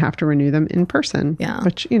and we have to renew them in person. Yeah.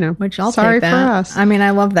 Which, I'll sorry take that. for us. I mean,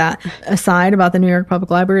 I love that. Aside about the New York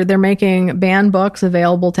Public Library, they're making banned books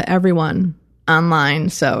available to everyone online.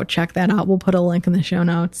 So check that out. We'll put a link in the show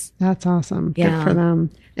notes. That's awesome. Yeah. Good for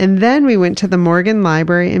them. And then we went to the Morgan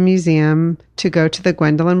Library and Museum to go to the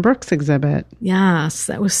Gwendolyn Brooks exhibit. Yes,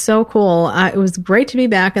 that was so cool. It was great to be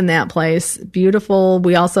back in that place. Beautiful.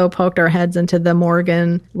 We also poked our heads into the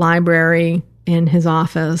Morgan Library in his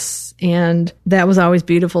office, and that was always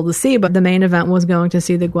beautiful to see. But the main event was going to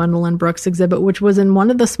see the Gwendolyn Brooks exhibit, which was in one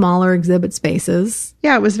of the smaller exhibit spaces.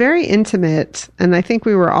 Yeah, it was very intimate, and I think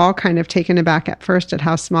we were all kind of taken aback at first at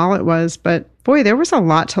how small it was. But boy, there was a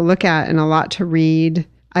lot to look at and a lot to read.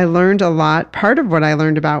 I learned a lot. Part of what I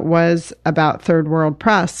learned about was about Third World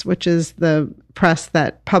Press, which is the press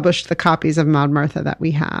that published the copies of Maud Martha that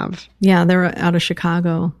we have. Yeah, they're out of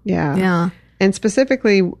Chicago. Yeah. And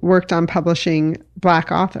specifically worked on publishing Black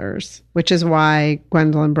authors, which is why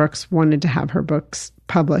Gwendolyn Brooks wanted to have her books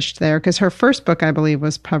published there, because her first book, I believe,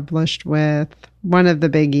 was published with one of the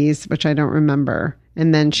biggies, which I don't remember.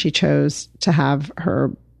 And then she chose to have her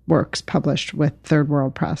works published with Third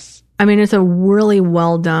World Press. I mean, it's a really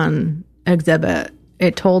well done exhibit.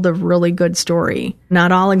 It told a really good story.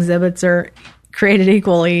 Not all exhibits are created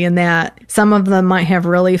equally in that some of them might have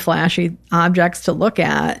really flashy objects to look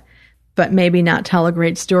at, but maybe not tell a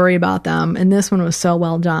great story about them. And this one was so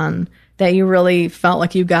well done that you really felt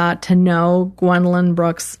like you got to know Gwendolyn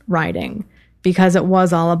Brooks' writing, because it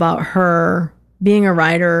was all about her being a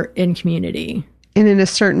writer in community. And in a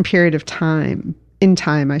certain period of time. In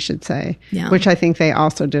time, I should say, which I think they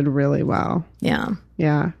also did really well. Yeah.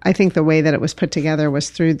 I think the way that it was put together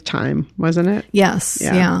was through time, wasn't it? Yes.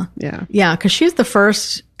 Yeah. Yeah. Because she's the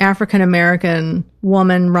first African-American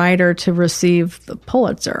woman writer to receive the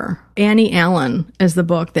Pulitzer. Annie Allen is the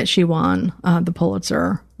book that she won the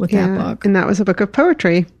Pulitzer with that book. And that was a book of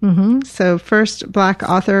poetry. Mm-hmm. So first Black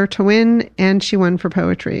author to win, and she won for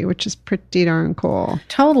poetry, which is pretty darn cool.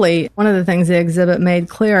 Totally. One of the things the exhibit made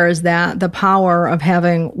clear is that the power of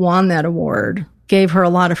having won that award gave her a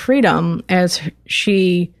lot of freedom as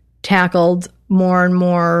she tackled more and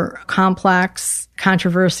more complex,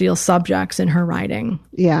 controversial subjects in her writing.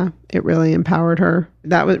 Yeah, it really empowered her.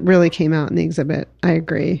 That really came out in the exhibit. I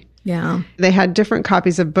agree. Yeah. They had different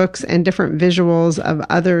copies of books and different visuals of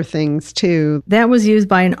other things too. That was used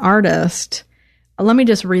by an artist. Let me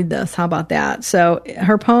just read this. How about that? So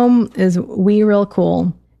her poem is We Real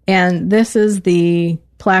Cool. And this is the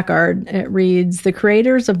placard. It reads, "The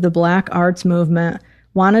creators of the Black arts movement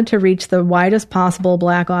wanted to reach the widest possible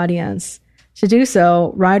Black audience. To do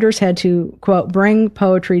so, writers had to, quote, bring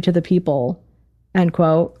poetry to the people, end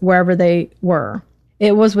quote, wherever they were.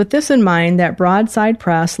 It was with this in mind that Broadside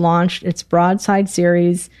Press launched its Broadside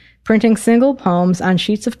series, printing single poems on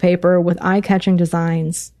sheets of paper with eye-catching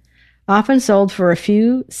designs. Often sold for a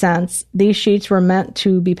few cents, these sheets were meant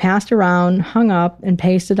to be passed around, hung up, and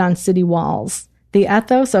pasted on city walls. The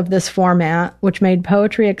ethos of this format, which made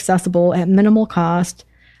poetry accessible at minimal cost,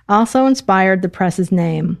 also inspired the press's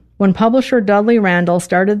name. When publisher Dudley Randall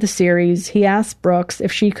started the series, he asked Brooks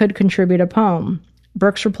if she could contribute a poem.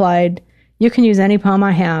 Brooks replied, 'You can use any poem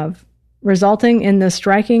I have,' resulting in the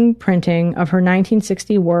striking printing of her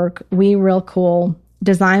 1960 work, We Real Cool,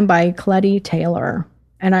 designed by Cletty Taylor."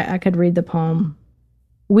 And I could read the poem.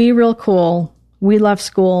 "We real cool, we left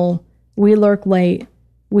school, we lurk late,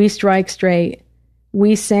 we strike straight,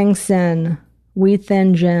 we sing sin, we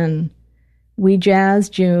thin gin, we jazz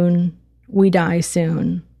June, we die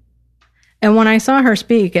soon." And when I saw her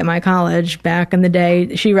speak at my college back in the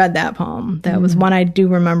day, she read that poem. That was one I do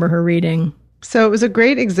remember her reading. So it was a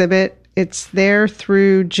great exhibit. It's there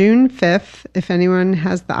through June 5th, if anyone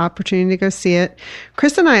has the opportunity to go see it.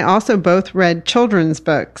 Chris and I also both read children's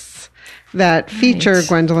books that feature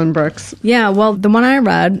Gwendolyn Brooks. Yeah, well, the one I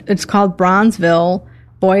read, it's called Bronzeville,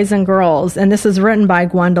 Boys and Girls, and this is written by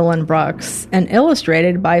Gwendolyn Brooks and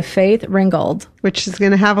illustrated by Faith Ringgold. Which is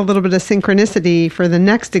going to have a little bit of synchronicity for the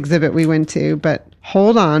next exhibit we went to, but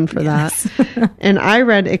hold on for that. And I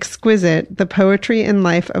read Exquisite, The Poetry and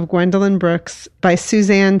Life of Gwendolyn Brooks by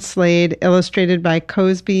Suzanne Slade, illustrated by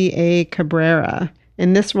Cosby A. Cabrera.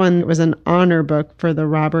 And this one was an honor book for the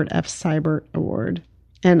Robert F. Seibert Award.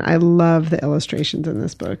 And I love the illustrations in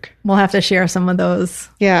this book. We'll have to share some of those.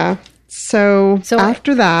 Yeah. So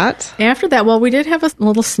after that, well, we did have a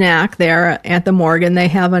little snack there at the Morgan. They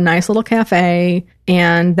have a nice little cafe,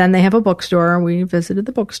 and then they have a bookstore. We visited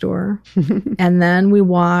the bookstore, and then we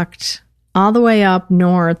walked all the way up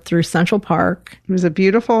north through Central Park. It was a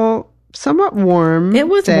beautiful, somewhat warm It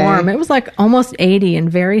was day. warm. It was like almost 80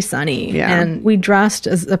 and very sunny. Yeah. And we dressed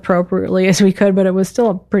as appropriately as we could, but it was still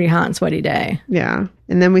a pretty hot and sweaty day. Yeah.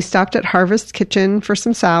 And then we stopped at Harvest Kitchen for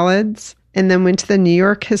some salads. And then went to the New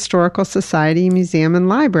York Historical Society Museum and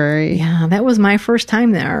Library. Yeah, that was my first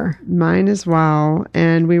time there. Mine as well.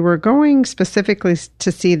 And we were going specifically to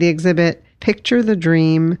see the exhibit Picture the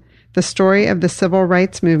Dream, the story of the civil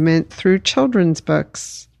rights movement through children's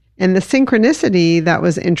books. And the synchronicity that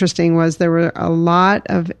was interesting was there were a lot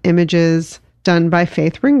of images done by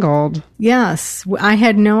Faith Ringgold. Yes, I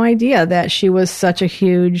had no idea that she was such a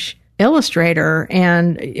huge illustrator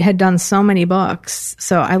and had done so many books.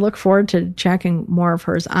 So I look forward to checking more of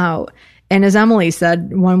hers out. And as Emily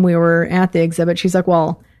said when we were at the exhibit, she's like,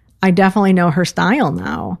 well, I definitely know her style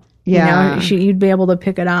now. Yeah. You know, you'd be able to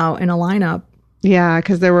pick it out in a lineup. Yeah,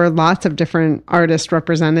 because there were lots of different artists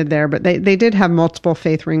represented there, but they did have multiple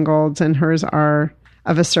Faith Ringgolds, and hers are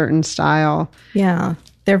of a certain style. Yeah.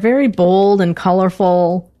 They're very bold and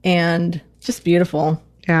colorful and just beautiful.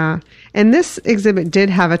 Yeah. And this exhibit did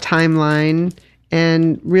have a timeline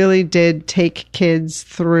and really did take kids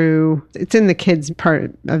through, it's in the kids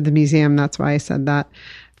part of the museum, that's why I said that,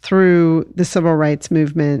 through the civil rights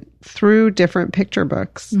movement, through different picture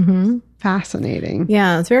books. Mm-hmm. Fascinating.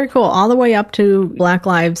 Yeah, it's very cool. All the way up to Black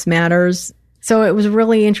Lives Matters. So it was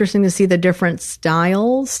really interesting to see the different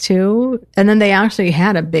styles too. And then they actually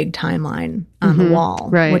had a big timeline on the wall,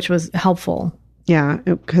 right, which was helpful. Yeah,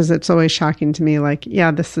 because it's always shocking to me, like,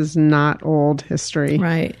 yeah, this is not old history.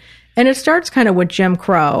 Right. And it starts kind of with Jim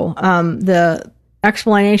Crow. The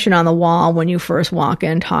explanation on the wall when you first walk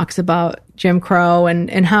in talks about Jim Crow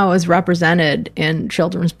and how it was represented in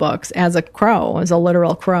children's books as a crow, as a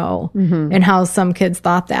literal crow, and how some kids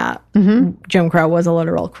thought that Jim Crow was a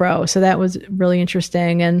literal crow. So that was really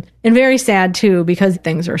interesting and very sad, too, because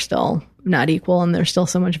things are still not equal and there's still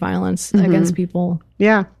so much violence against people.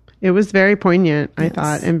 Yeah. It was very poignant, I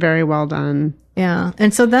thought, and very well done. Yeah.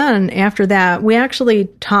 And so then after that, we actually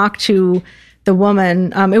talked to the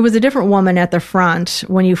woman. It was a different woman at the front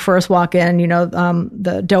when you first walk in,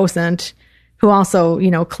 the docent who also,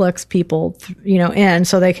 clicks people, in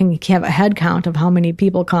so they can have a head count of how many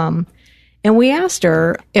people come. And we asked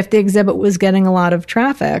her if the exhibit was getting a lot of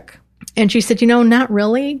traffic. And she said, not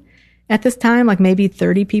really at this time, like maybe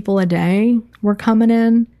 30 people a day were coming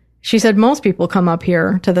in. She said most people come up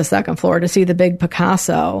here to the second floor to see the big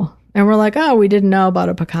Picasso. And we're like, oh, we didn't know about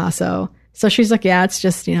a Picasso. So she's like, yeah, it's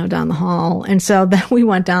just, down the hall. And so then we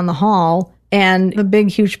went down the hall, and the big,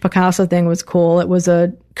 huge Picasso thing was cool. It was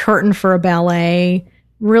a curtain for a ballet,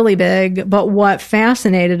 really big. But what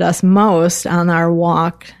fascinated us most on our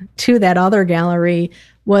walk to that other gallery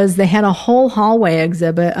was they had a whole hallway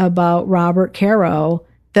exhibit about Robert Caro,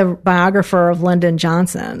 the biographer of Lyndon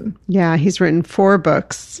Johnson. Yeah, he's written 4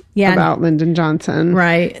 books about Lyndon Johnson.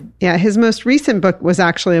 Right. Yeah, his most recent book was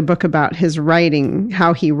actually a book about his writing,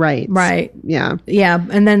 how he writes. Right. Yeah. Yeah,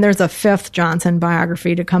 and then there's a 5th Johnson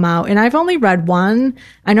biography to come out. And I've only read one.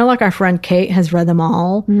 I know our friend Kate has read them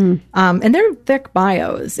all. And they're thick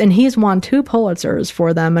bios. And he's won 2 Pulitzers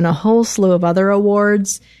for them and a whole slew of other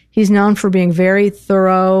awards. He's known for being very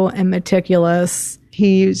thorough and meticulous.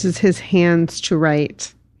 He uses his hands to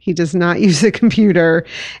write. He does not use a computer.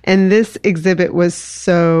 And this exhibit was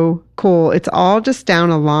so cool. It's all just down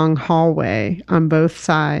a long hallway on both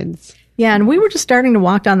sides. Yeah, and we were just starting to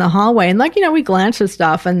walk down the hallway. And we glanced at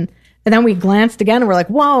stuff. And then we glanced again and we're like,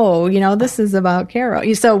 whoa, this is about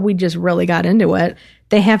Caro. So we just really got into it.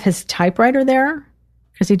 They have his typewriter there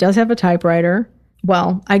because he does have a typewriter.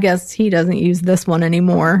 Well, I guess he doesn't use this one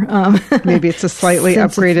anymore. Maybe it's a slightly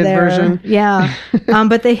upgraded version. Yeah.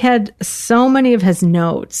 But they had so many of his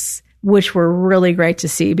notes, which were really great to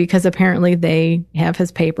see because apparently they have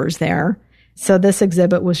his papers there. So this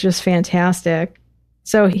exhibit was just fantastic.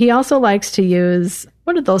 So he also likes to use,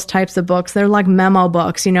 what are those types of books? They're like memo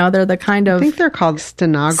books, they're the kind of... I think they're called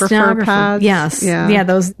stenographer pads. Yes. Yeah,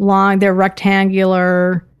 those long, they're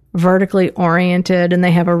rectangular, vertically oriented, and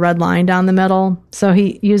they have a red line down the middle. So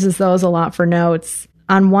he uses those a lot for notes.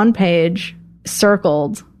 On one page,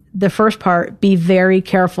 circled, the first part, be very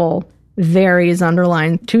careful. Very is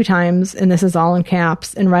underlined 2 times, and this is all in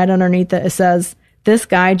caps. And right underneath it says, this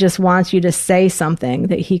guy just wants you to say something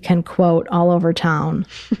that he can quote all over town.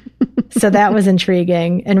 So that was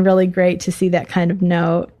intriguing and really great to see that kind of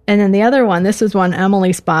note. And then the other one, this is one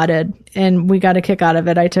Emily spotted, and we got a kick out of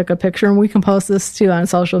it. I took a picture, and we can post this too on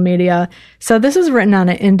social media. So this is written on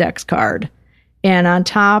an index card. And on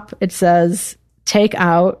top, it says, take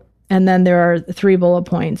out, and then there are 3 bullet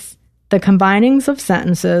points. The combinings of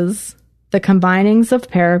sentences, the combinings of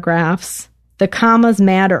paragraphs, the commas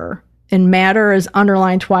matter. And matter is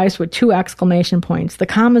underlined twice with 2 exclamation points. The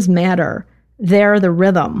commas matter. They're the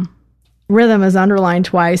rhythm. Rhythm is underlined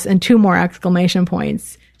twice and 2 more exclamation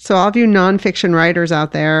points. So all of you nonfiction writers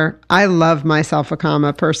out there, I love myself a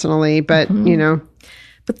comma personally, but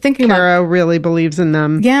but thinking Caro really believes in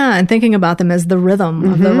them. Yeah, and thinking about them as the rhythm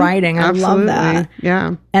of the writing. I love that.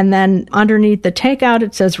 Yeah. And then underneath the takeout,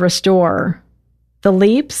 it says restore. The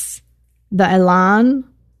leaps, the elan,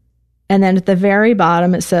 and then at the very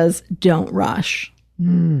bottom, it says don't rush.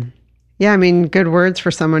 Yeah, I mean, good words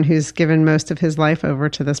for someone who's given most of his life over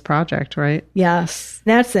to this project, right? Yes.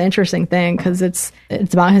 That's the interesting thing because it's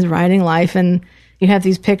about his writing life. And you have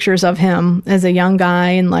these pictures of him as a young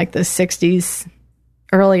guy in like the 60s,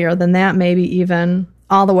 earlier than that, maybe even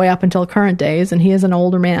all the way up until current days. And he is an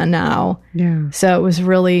older man now. Yeah. So it was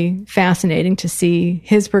really fascinating to see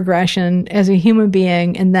his progression as a human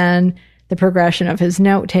being and then the progression of his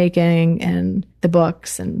note taking and the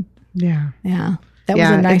books. And yeah. That was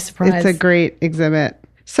a nice surprise. It's a great exhibit.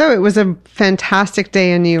 So it was a fantastic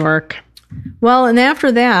day in New York. Well, and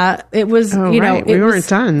after that, it was, we weren't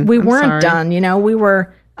done. We weren't done. We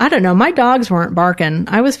were, I don't know, my dogs weren't barking.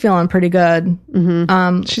 I was feeling pretty good.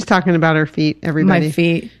 Mm-hmm. She's talking about her feet, everybody. My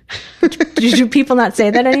feet. Do people not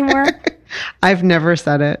say that anymore? I've never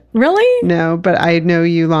said it. Really? No, but I know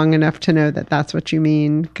you long enough to know that that's what you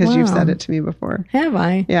mean because you've said it to me before. Have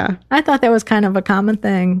I? Yeah. I thought that was kind of a common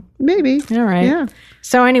thing. Maybe. All right. Yeah.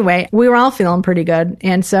 So anyway, we were all feeling pretty good.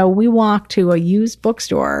 And so we walked to a used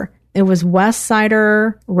bookstore. It was West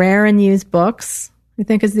Sider Rare and Used Books, I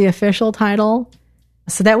think is the official title.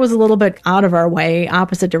 So that was a little bit out of our way,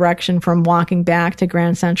 opposite direction from walking back to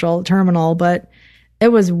Grand Central Terminal, but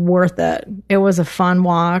it was worth it. It was a fun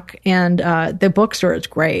walk, and the bookstore is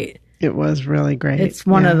great. It was really great. It's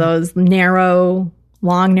one of those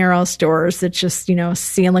long, narrow stores that's just,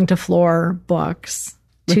 ceiling to floor books.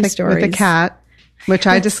 Two stories. With a cat. which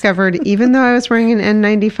I discovered even though I was wearing an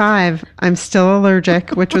N95, I'm still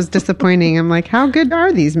allergic, which was disappointing. I'm like, how good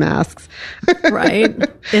are these masks? Right.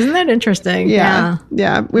 Isn't that interesting? Yeah.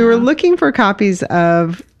 We were looking for copies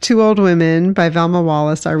of Two Old Women by Velma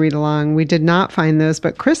Wallace, our read along. We did not find those,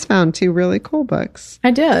 but Chris found two really cool books. I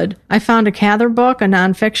did. I found a Cather book, a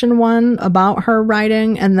nonfiction one about her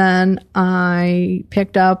writing, and then I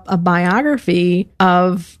picked up a biography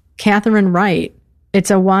of Catherine Wright. It's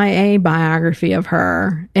a YA biography of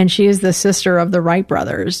her, and she is the sister of the Wright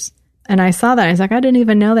brothers. And I saw that. I was like, I didn't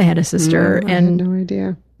even know they had a sister. I had no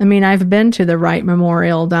idea. I mean, I've been to the Wright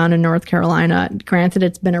Memorial down in North Carolina. Granted,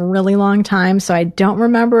 it's been a really long time, so I don't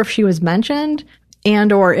remember if she was mentioned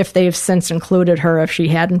and or if they've since included her if she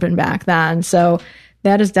hadn't been back then. So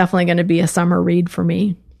that is definitely going to be a summer read for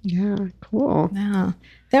me. Yeah, cool. Yeah,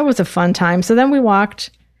 that was a fun time. So then we walked.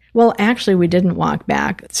 Well, actually, we didn't walk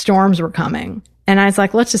back. Storms were coming. And I was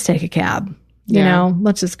like, let's just take a cab. You know,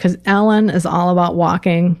 let's just, because Ellen is all about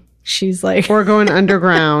walking. She's like, or going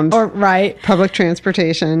underground, or right, public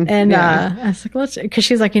transportation. And I was like, because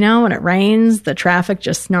she's like, when it rains, the traffic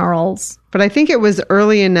just snarls. But I think it was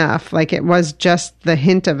early enough, like it was just the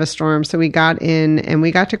hint of a storm. So we got in and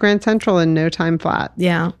we got to Grand Central in no time flat.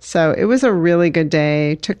 Yeah. So it was a really good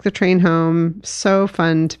day. Took the train home. So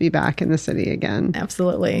fun to be back in the city again.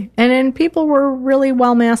 Absolutely. And then people were really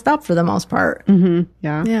well masked up for the most part. Mm-hmm.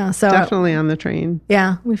 Yeah. Yeah. So definitely on the train.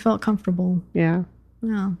 Yeah. We felt comfortable. Yeah.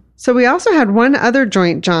 Yeah. So we also had one other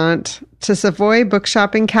joint jaunt to Savoy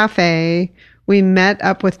Bookshop and Cafe. We met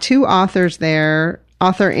up with two authors there.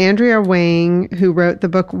 Author Andrea Wang, who wrote the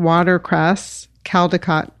book Watercress,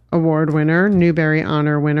 Caldecott Award winner, Newbery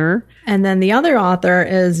Honor winner. And then the other author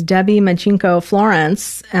is Debbie Machinko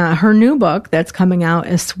Florence. Her new book that's coming out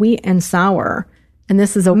is Sweet and Sour. And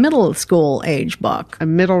this is a middle school age book. A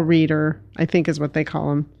middle reader, I think is what they call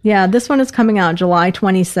them. Yeah, this one is coming out July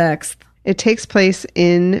 26th. It takes place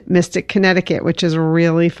in Mystic, Connecticut, which is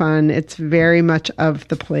really fun. It's very much of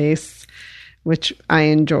the place, which I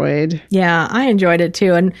enjoyed. Yeah, I enjoyed it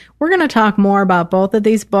too. And we're going to talk more about both of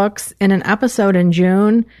these books in an episode in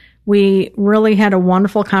June. We really had a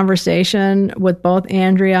wonderful conversation with both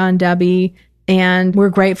Andrea and Debbie, and we're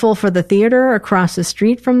grateful for the theater across the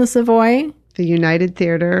street from the Savoy. The United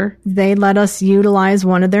Theater. They let us utilize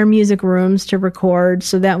one of their music rooms to record,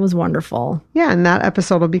 so that was wonderful. Yeah, and that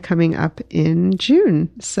episode will be coming up in June.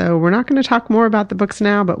 So we're not going to talk more about the books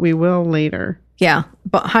now, but we will later. Yeah,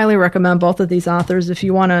 but highly recommend both of these authors if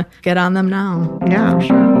you want to get on them now. Yeah. For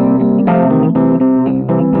sure.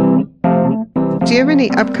 Do you have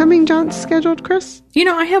any upcoming jaunts scheduled, Chris?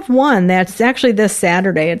 I have one that's actually this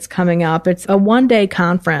Saturday. It's coming up. It's a one-day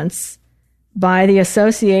conference by the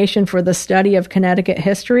Association for the Study of Connecticut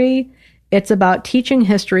History. It's about teaching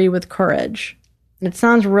history with courage. It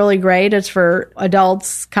sounds really great. It's for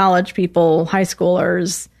adults, college people, high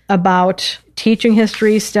schoolers, about teaching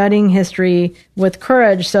history, studying history with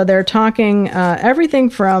courage. So they're talking everything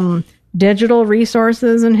from digital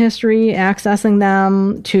resources in history, accessing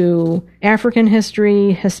them, to African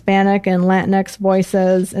history, Hispanic and Latinx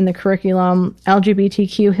voices in the curriculum,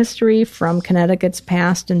 LGBTQ history from Connecticut's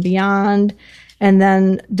past and beyond, and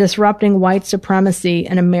then disrupting white supremacy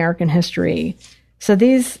in American history. So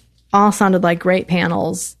these all sounded like great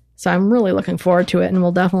panels. So I'm really looking forward to it, and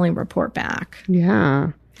we'll definitely report back.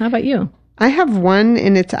 Yeah. How about you? I have one,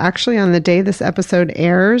 and it's actually on the day this episode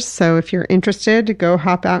airs. So if you're interested, go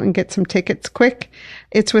hop out and get some tickets quick.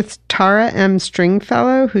 It's with Tara M.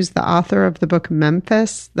 Stringfellow, who's the author of the book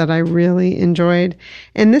Memphis that I really enjoyed.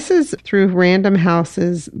 And this is through Random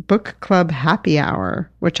House's Book Club Happy Hour,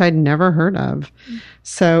 which I'd never heard of.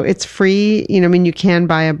 So it's free. You can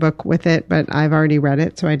buy a book with it, but I've already read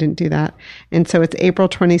it, so I didn't do that. And so it's April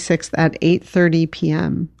 26th at 8:30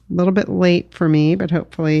 p.m. A little bit late for me, but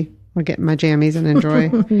hopefully I'll get my jammies and enjoy.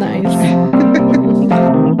 Nice.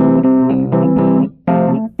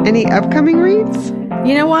 Any upcoming reads?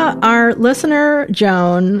 You know what? Our listener,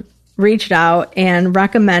 Joan, reached out and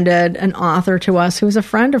recommended an author to us who's a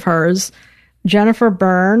friend of hers, Jennifer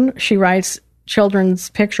Byrne. She writes children's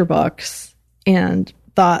picture books and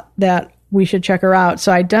thought that we should check her out.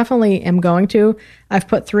 So I definitely am going to. I've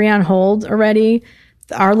put 3 on hold already.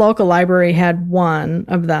 Our local library had one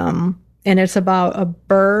of them. And it's about a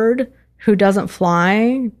bird who doesn't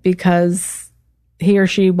fly because he or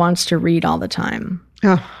she wants to read all the time.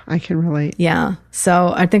 Oh, I can relate. Yeah.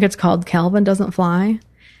 So I think it's called Calvin Doesn't Fly.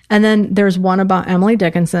 And then there's one about Emily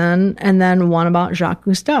Dickinson, and then one about Jacques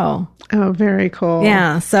Cousteau. Oh, very cool.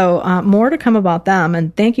 Yeah. So more to come about them.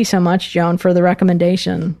 And thank you so much, Joan, for the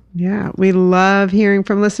recommendation. Yeah. We love hearing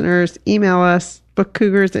from listeners. Email us,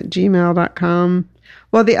 bookcougars@gmail.com.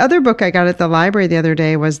 Well, the other book I got at the library the other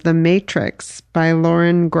day was The Matrix by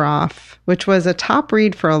Lauren Groff, which was a top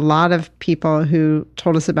read for a lot of people who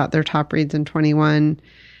told us about their top reads in 21.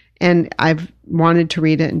 And I've wanted to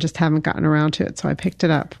read it and just haven't gotten around to it. So I picked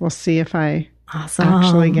it up. We'll see if I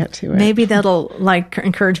actually get to it. Maybe that'll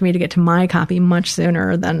encourage me to get to my copy much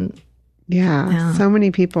sooner than... Yeah, so many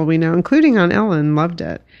people we know, including on Ellen, loved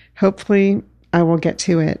it. Hopefully I will get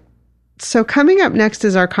to it. So coming up next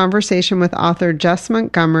is our conversation with author Jess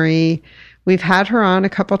Montgomery. We've had her on a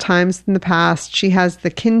couple times in the past. She has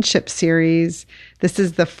the Kinship series. This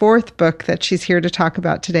is the 4th book that she's here to talk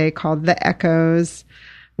about today, called The Echoes.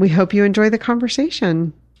 We hope you enjoy the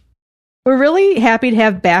conversation. We're really happy to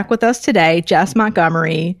have back with us today Jess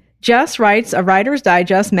Montgomery. Jess writes a Writer's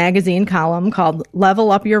Digest magazine column called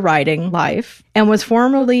Level Up Your Writing Life and was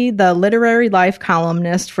formerly the literary life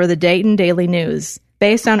columnist for the Dayton Daily News.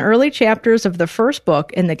 Based on early chapters of the first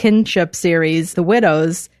book in the Kinship series, The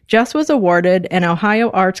Widows, Jess was awarded an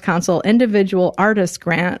Ohio Arts Council Individual Artist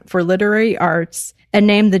Grant for Literary Arts and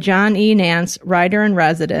named the John E. Nance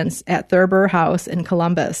Writer-in-Residence at Thurber House in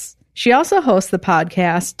Columbus. She also hosts the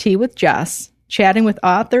podcast Tea with Jess, chatting with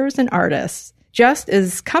authors and artists. Jess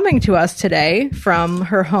is coming to us today from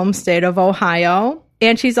her home state of Ohio,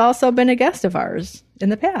 and she's also been a guest of ours in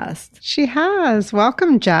the past. She has.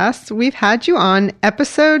 Welcome, Jess. We've had you on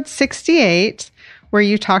episode 68, where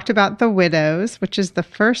you talked about The Widows, which is the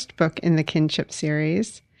first book in the Kinship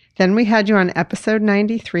series. Then we had you on episode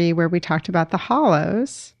 93, where we talked about The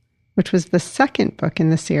Hollows, which was the second book in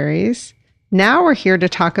the series. Now we're here to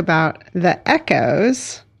talk about The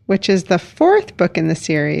Echoes, which is the 4th book in the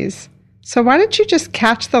series. So why don't you just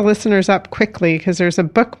catch the listeners up quickly, because there's a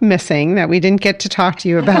book missing that we didn't get to talk to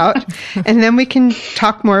you about, and then we can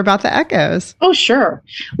talk more about The Echoes. Oh, sure.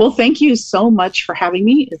 Well, thank you so much for having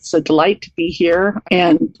me. It's a delight to be here.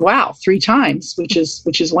 And wow, 3 times, which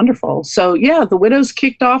is wonderful. So yeah, The Widows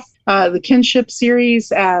kicked off the Kinship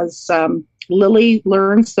series as Lily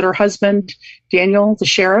learns that her husband, Daniel, the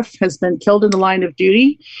sheriff, has been killed in the line of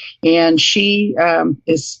duty, and she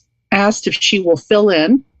is asked if she will fill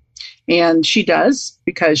in. And she does,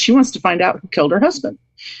 because she wants to find out who killed her husband.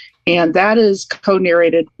 And that is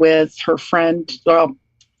co-narrated with her friend, well,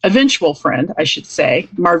 eventual friend, I should say,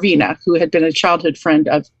 Marvina, who had been a childhood friend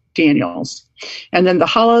of Daniel's. And then The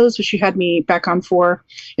Hollows, which you had me back on for,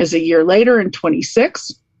 is a year later in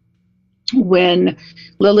 26, when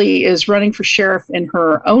Lily is running for sheriff in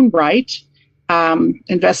her own right,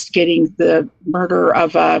 investigating the murder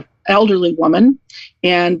of a elderly woman,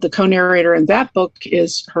 and the co-narrator in that book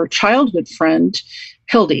is her childhood friend,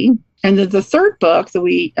 Hildy. And then the 3rd book that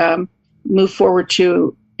we move forward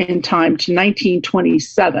to in time to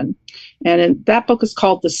 1927, and that book is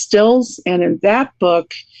called The Stills. And in that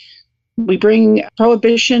book, we bring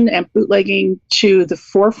prohibition and bootlegging to the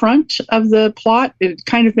forefront of the plot. It had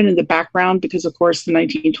kind of been in the background because, of course, the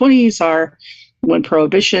 1920s are when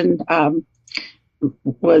prohibition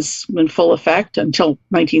was in full effect until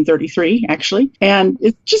 1933, actually. And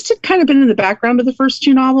it just had kind of been in the background of the first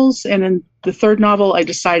 2 novels. And in the 3rd novel, I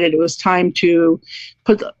decided it was time to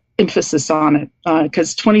put emphasis on it,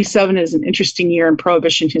 because 27 is an interesting year in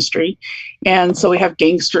Prohibition history. And so we have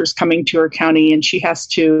gangsters coming to her county, and she has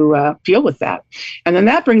to deal with that. And then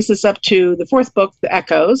that brings us up to the 4th book, The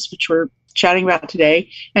Echoes, which we're chatting about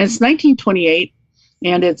today. And it's 1928.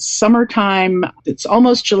 And it's summertime, it's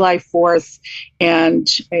almost July 4th, and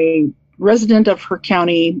a resident of her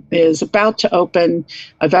county is about to open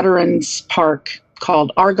a veterans park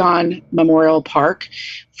called Argonne Memorial Park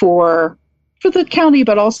for the county,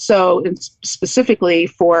 but also specifically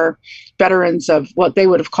for veterans of what they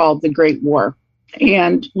would have called the Great War.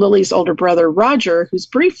 And Lily's older brother, Roger, who's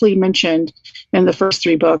briefly mentioned in the first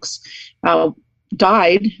 3 books,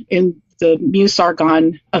 died in the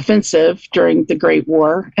Meuse-Argonne offensive during the Great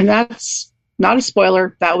War. And that's not a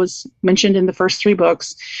spoiler. That was mentioned in the first 3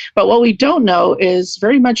 books. But what we don't know is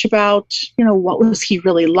very much about, what was he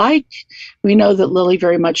really like? We know that Lily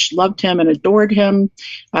very much loved him and adored him.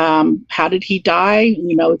 How did he die?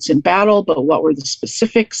 We know it's in battle, but what were the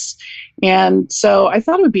specifics? And so I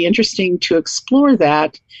thought it would be interesting to explore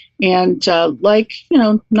that. And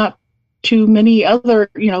not too many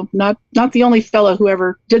other, not the only fellow who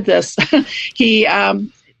ever did this. He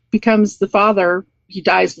becomes the father. He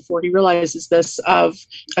dies before he realizes this, of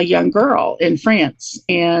a young girl in France.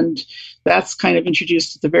 And that's kind of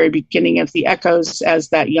introduced at the very beginning of The Echoes, as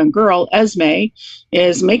that young girl, Esme,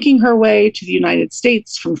 is making her way to the United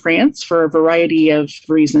States from France for a variety of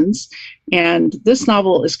reasons. And this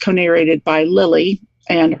novel is co-narrated by Lily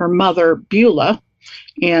and her mother, Beulah.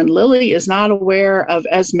 And Lily is not aware of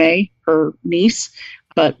Esme, her niece,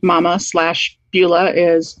 but Mama / Beulah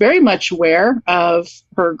is very much aware of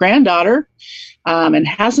her granddaughter and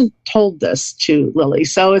hasn't told this to Lily.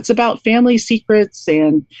 So it's about family secrets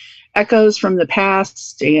and echoes from the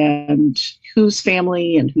past and who's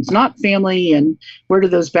family and who's not family and where do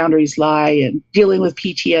those boundaries lie and dealing with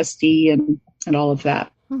PTSD and all of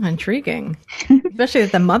that. Oh, intriguing. Especially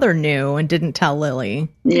that the mother knew and didn't tell Lily.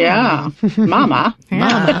 Yeah. Mama.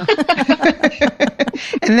 Yeah.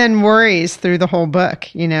 And then worries through the whole book.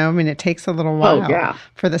 I mean, it takes a little while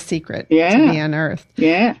for the secret to be unearthed.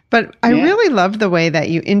 Yeah. But I really love the way that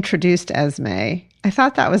you introduced Esme. I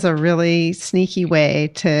thought that was a really sneaky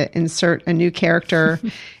way to insert a new character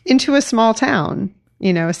into a small town.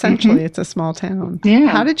 Essentially, it's a small town. Yeah.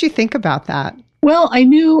 How did you think about that? Well, I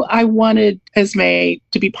knew I wanted Esme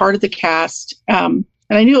to be part of the cast. And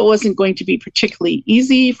I knew it wasn't going to be particularly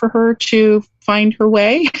easy for her to find her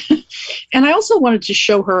way. And I also wanted to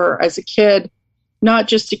show her as a kid, not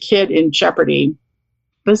just a kid in jeopardy,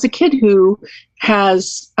 but as a kid who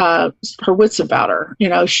has her wits about her.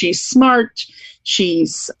 She's smart,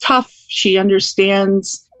 she's tough, she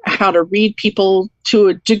understands how to read people to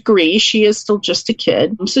a degree. She is still just a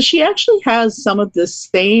kid. So she actually has some of the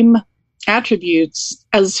same attributes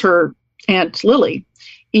as her Aunt Lily,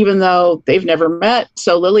 even though they've never met.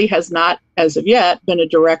 So Lily has not, as of yet, been a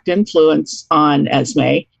direct influence on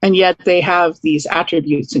Esme, and yet they have these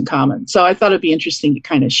attributes in common. So I thought it'd be interesting to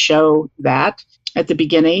kind of show that at the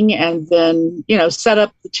beginning and then, set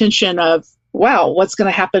up the tension of, wow, what's going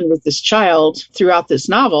to happen with this child throughout this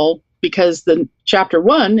novel? Because the chapter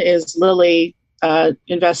 1 is Lily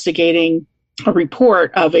investigating a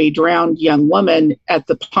report of a drowned young woman at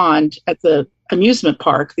the pond at the amusement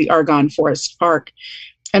park, the Argonne Forest Park.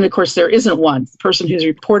 And of course, there isn't one. The person who's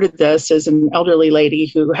reported this is an elderly lady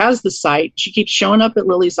who has the site. She keeps showing up at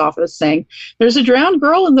Lily's office saying, there's a drowned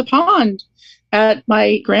girl in the pond at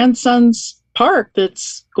my grandson's park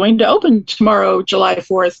that's going to open tomorrow, July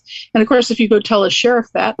 4th. And of course, if you go tell a sheriff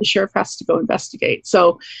that, the sheriff has to go investigate.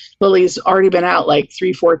 So Lily's already been out like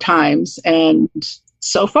 3-4 times. And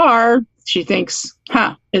so far, she thinks,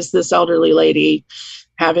 is this elderly lady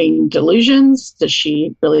having delusions? Does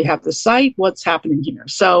she really have the sight? What's happening here?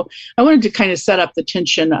 So I wanted to kind of set up the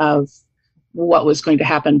tension of what was going to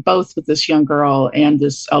happen, both with this young girl and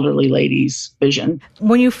this elderly lady's vision.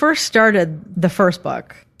 When you first started the first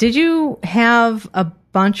book, did you have a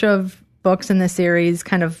bunch of books in the series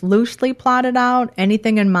kind of loosely plotted out,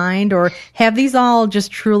 anything in mind, or have these all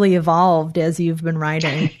just truly evolved as you've been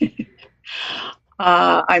writing?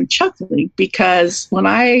 I'm chuckling because when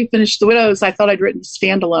I finished The Widows, I thought I'd written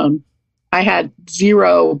standalone. I had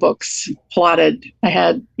 0 books plotted. I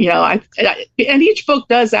had, and each book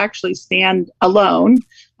does actually stand alone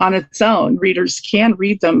on its own. Readers can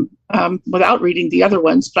read them without reading the other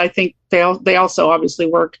ones, but I think they also obviously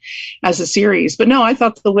work as a series. But no, I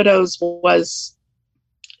thought The Widows was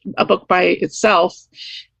a book by itself.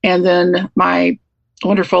 And then my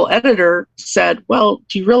wonderful editor said, well,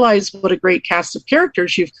 do you realize what a great cast of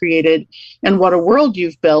characters you've created and what a world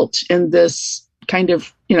you've built in this kind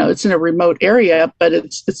of, it's in a remote area, but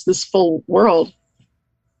it's this full world.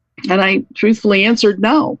 And I truthfully answered,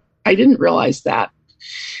 no, I didn't realize that.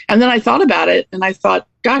 And then I thought about it and I thought,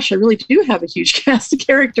 gosh, I really do have a huge cast of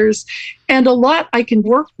characters and a lot I can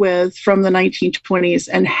work with from the 1920s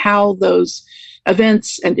and how those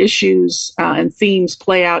events and issues and themes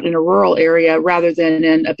play out in a rural area rather than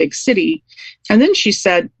in a big city. And then she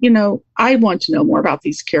said, I want to know more about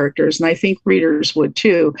these characters, and I think readers would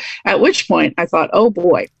too. At which point I thought, oh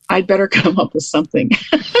boy, I'd better come up with something.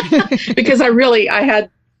 Because I had,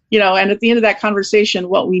 and at the end of that conversation,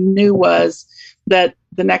 what we knew was that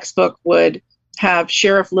the next book would have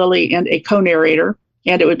Sheriff Lily and a co-narrator,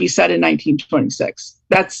 and it would be set in 1926.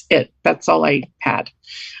 That's it. That's all I had,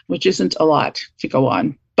 which isn't a lot to go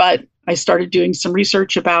on. But I started doing some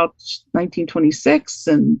research about 1926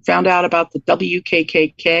 and found out about the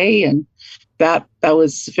WKKK, and that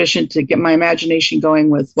was sufficient to get my imagination going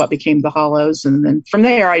with what became the Hollows. And then from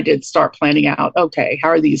there, I did start planning out, okay, how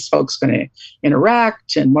are these folks going to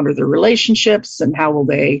interact, and what are their relationships, and how will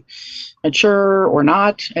they mature or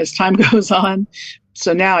not as time goes on?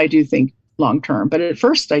 So now I do think long-term, but at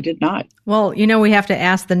first I did not. Well, we have to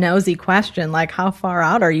ask the nosy question, like how far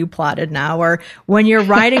out are you plotted now? Or when you're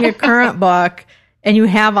writing a current book and you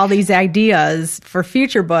have all these ideas for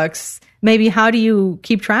future books, maybe how do you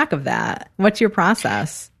keep track of that? What's your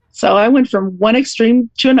process? So I went from one extreme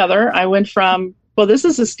to another. I went from, well, this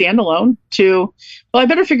is a standalone to, well, I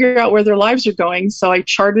better figure out where their lives are going. So I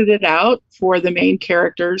charted it out for the main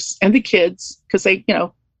characters and the kids because they,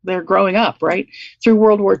 they're growing up, right? Through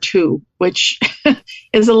World War II, which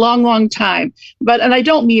is a long, long time. And I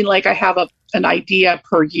don't mean like I have an idea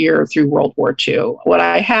per year through World War II. What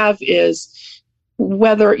I have is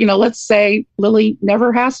whether, let's say Lily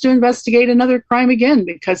never has to investigate another crime again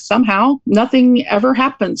because somehow nothing ever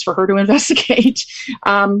happens for her to investigate.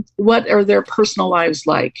 What are their personal lives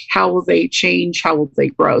like? How will they change? How will they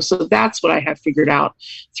grow? So that's what I have figured out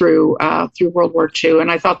through World War II.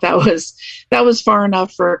 And I thought that was far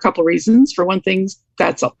enough for a couple of reasons. For one thing,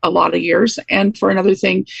 that's a lot of years. And for another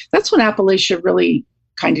thing, that's when Appalachia really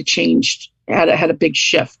kind of changed, had a big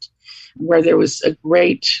shift where there was a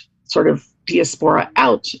great sort of diaspora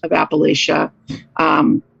out of Appalachia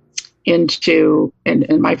into,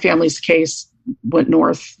 in my family's case, went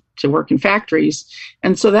north to work in factories.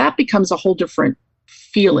 And so that becomes a whole different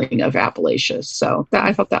feeling of Appalachia. So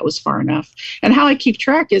I thought that was far enough. And how I keep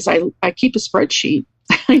track is I keep a spreadsheet.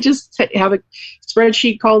 I just have a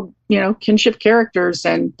spreadsheet called, kinship characters.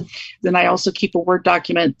 And then I also keep a Word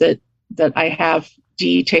document that I have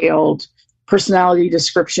detailed personality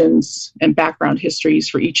descriptions and background histories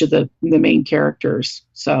for each of the main characters.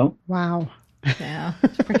 So, wow. Yeah,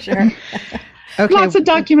 for sure. Okay. Lots of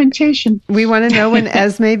documentation. We want to know when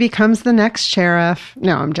Esme becomes the next sheriff.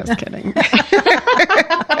 No, I'm just kidding.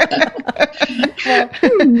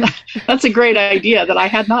 That's a great idea that I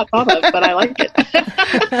had not thought of, but I like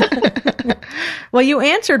it. Well, you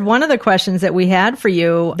answered one of the questions that we had for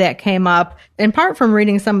you that came up in part from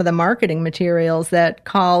reading some of the marketing materials that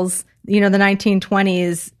calls the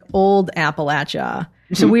 1920s old Appalachia.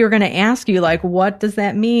 So we were going to ask you, what does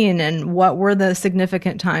that mean? And what were the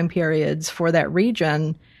significant time periods for that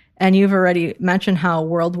region? And you've already mentioned how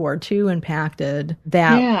World War II impacted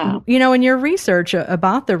that. Yeah. In your research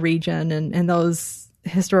about the region and those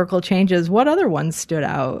historical changes, what other ones stood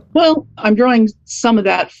out? Well, I'm drawing some of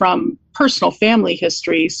that from personal family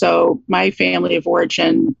history. So my family of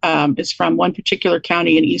origin is from one particular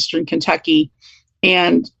county in eastern Kentucky.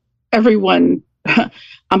 And everyone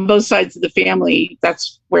on both sides of the family,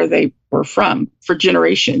 that's where they were from for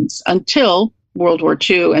generations until World War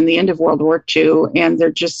II and the end of World War II. And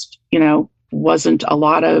there just, wasn't a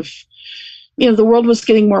lot of, the world was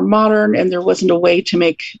getting more modern and there wasn't a way to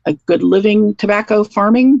make a good living tobacco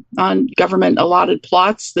farming on government allotted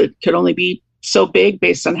plots that could only be so big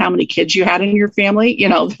based on how many kids you had in your family.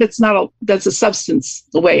 That's a substance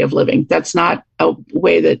way of living. That's not a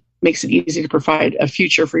way that makes it easy to provide a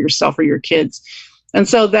future for yourself or your kids. And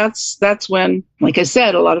so that's when, like I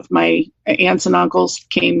said, a lot of my aunts and uncles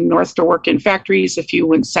came north to work in factories. A few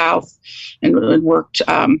went south and worked.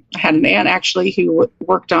 I had an aunt actually who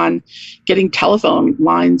worked on getting telephone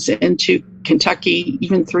lines into Kentucky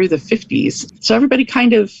even through the 50s. So everybody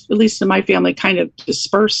kind of, at least in my family, kind of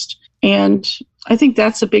dispersed. And I think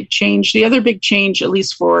that's a big change. The other big change, at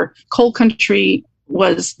least for coal country,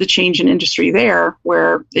 was the change in industry there,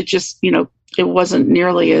 where it just, it wasn't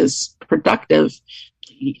nearly as productive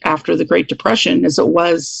after the Great Depression as it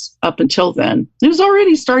was up until then. It was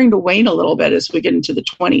already starting to wane a little bit as we get into the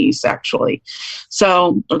 20s, actually.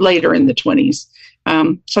 So later in the 20s.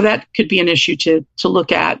 So that could be an issue to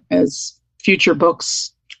look at as future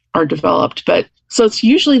books are developed. But so it's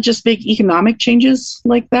usually just big economic changes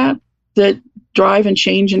like that drive and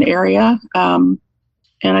change an area.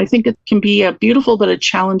 And I think it can be a beautiful but a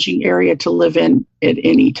challenging area to live in at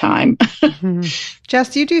any time. Mm-hmm.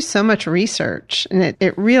 Jess, you do so much research, and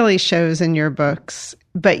it really shows in your books.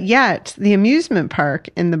 But yet, the amusement park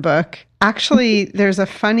in the book, actually, there's a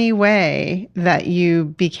funny way that you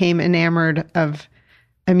became enamored of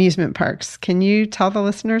amusement parks. Can you tell the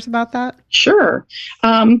listeners about that? Sure.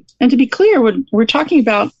 And to be clear, we're talking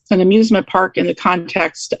about an amusement park in the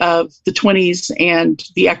context of the 20s and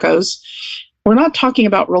the Echoes. We're not talking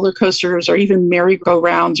about roller coasters or even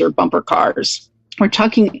merry-go-rounds or bumper cars. We're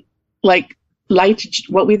talking like light,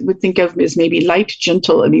 what we would think of as maybe light,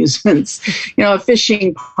 gentle amusements. A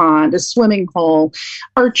fishing pond, a swimming hole,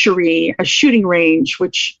 archery, a shooting range,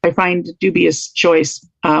 which I find a dubious choice,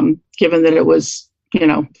 given that it was,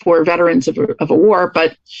 for veterans of a war,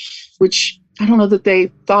 but which I don't know that they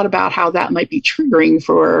thought about how that might be triggering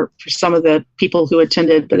for some of the people who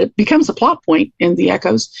attended, but it becomes a plot point in the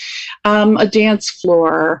Echoes. A dance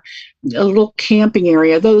floor, a little camping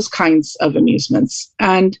area, those kinds of amusements.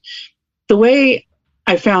 And the way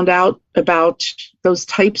I found out about those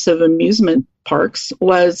types of amusement parks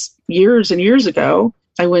was years and years ago.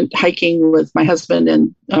 I went hiking with my husband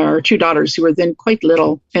and our two daughters, who were then quite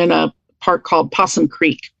little, in a park called Possum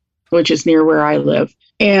Creek, which is near where I live.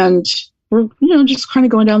 And we're, just kind of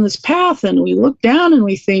going down this path, and we look down and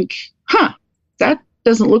we think, that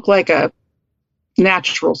doesn't look like a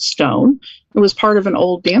natural stone. It was part of an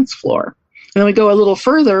old dance floor. And then we go a little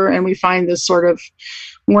further and we find this sort of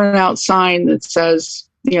worn out sign that says,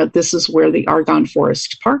 this is where the Argonne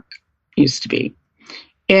Forest Park used to be.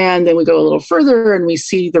 And then we go a little further and we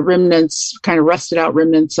see the remnants, kind of rusted out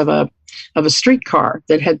remnants of a streetcar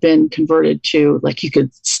that had been converted to, like, you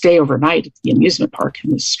could stay overnight at the amusement park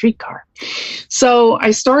in this streetcar. So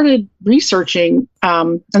I started researching,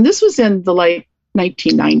 and this was in the late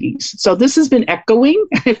 1990s. So this has been echoing,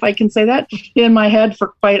 if I can say that, in my head for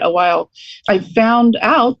quite a while. I found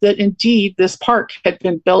out that indeed this park had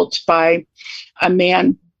been built by a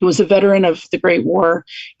man who was a veteran of the Great War,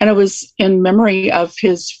 and it was in memory of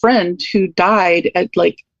his friend who died at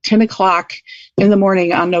like 10 o'clock in the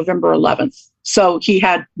morning on November 11th. So he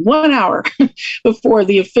had 1 hour before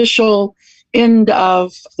the official end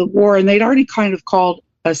of the war, and they'd already kind of called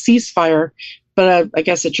a ceasefire, but I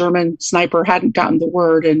guess a German sniper hadn't gotten the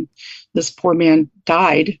word, and this poor man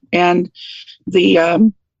died. And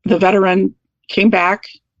the veteran came back,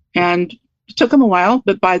 and it took him a while,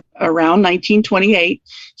 but by around 1928,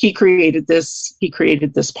 he created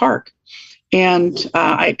this park. And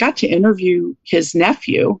I got to interview his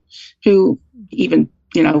nephew, who even,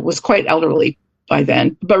 was quite elderly by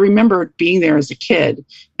then, but remembered being there as a kid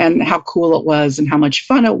and how cool it was and how much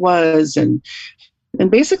fun it was. And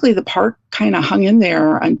basically the park kind of hung in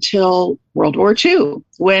there until World War II,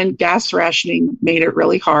 when gas rationing made it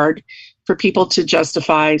really hard for people to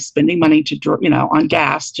justify spending money on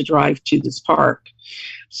gas to drive to this park.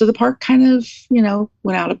 So the park kind of,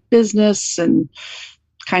 went out of business and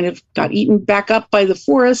kind of got eaten back up by the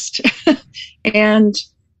forest. And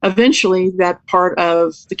eventually that part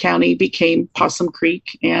of the county became Possum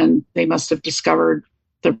Creek, and they must have discovered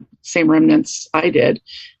the same remnants I did.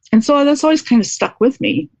 And so that's always kind of stuck with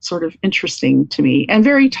me, sort of interesting to me and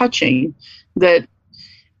very touching that.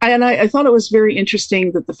 And I thought it was very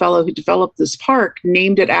interesting that the fellow who developed this park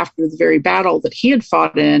named it after the very battle that he had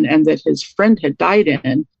fought in and that his friend had died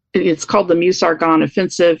in. It's called the Meuse-Argonne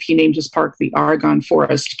Offensive. He named his park the Argonne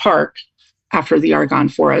Forest Park after the Argonne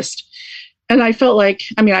Forest. And I felt like,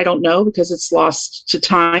 I don't know because it's lost to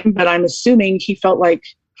time, but I'm assuming he felt like,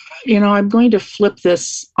 I'm going to flip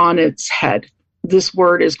this on its head. This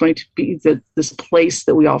word is going to be this place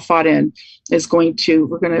that we all fought in we're going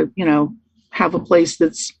to, have a place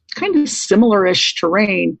that's kind of similar-ish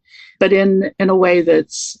terrain, but in a way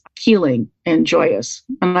that's healing and joyous.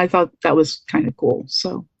 And I thought that was kind of cool.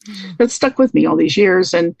 So that stuck with me all these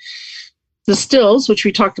years. And the Stills, which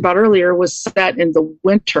we talked about earlier, was set in the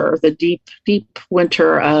winter, the deep, deep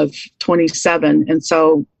winter of 27. And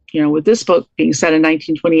so, with this book being set in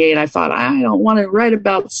 1928, I thought, I don't want to write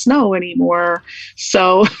about snow anymore.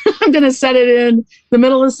 So I'm going to set it in the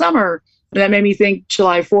middle of summer. And that made me think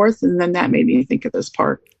July 4th, and then that made me think of this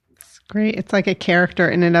park. It's great. It's like a character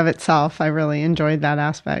in and of itself. I really enjoyed that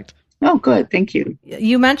aspect. Oh, good. Thank you.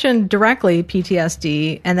 You mentioned directly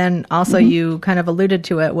PTSD, and then also you kind of alluded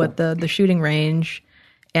to it with the shooting range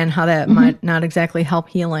and how that might not exactly help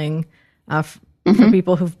healing for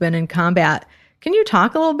people who've been in combat. Can you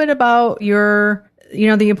talk a little bit about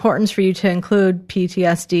the importance for you to include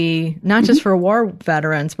PTSD, not just for war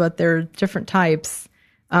veterans, but there are different types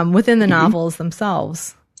within the novels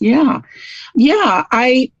themselves? Yeah.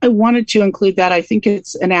 I wanted to include that. I think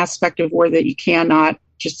it's an aspect of war that you cannot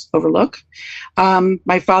just overlook.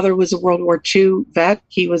 My father was a World War II vet.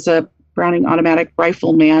 He was a Browning automatic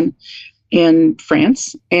rifleman in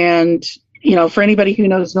France. And, for anybody who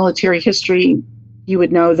knows military history, you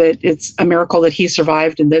would know that it's a miracle that he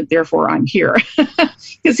survived and that therefore I'm here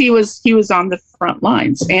because he was on the front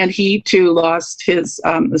lines, and he too lost his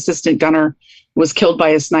assistant gunner, was killed by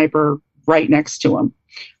a sniper right next to him,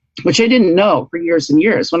 which I didn't know for years and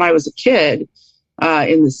years. When I was a kid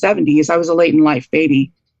in the 70s, I was a late in life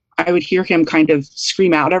baby. I would hear him kind of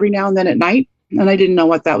scream out every now and then at night, and I didn't know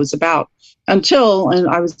what that was about until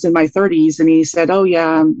I was in my 30s, and he said, oh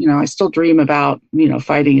yeah, I still dream about,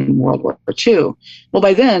 fighting in World War II. Well,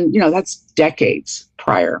 by then, that's decades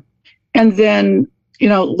prior. And then,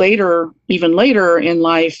 even later in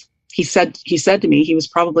life, he said to me, he was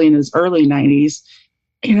probably in his early 90s,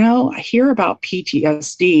 I hear about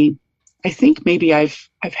PTSD. I think maybe I've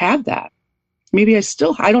had that. Maybe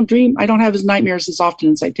I don't dream. I don't have his nightmares as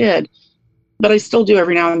often as I did, but I still do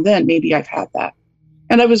every now and then. Maybe I've had that.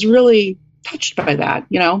 And I was really touched by that,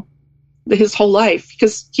 his whole life,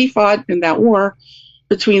 because he fought in that war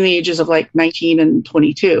between the ages of like 19 and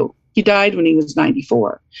 22. He died when he was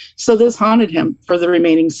 94. So this haunted him for the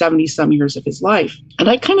remaining 70 some years of his life. And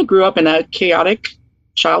I kind of grew up in a chaotic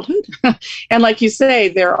childhood. And like you say,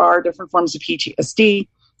 there are different forms of PTSD.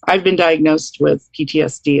 I've been diagnosed with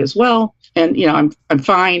PTSD as well. And, I'm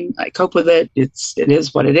fine. I cope with it. It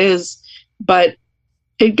is what it is. But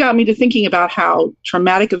it got me to thinking about how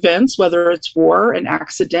traumatic events, whether it's war, an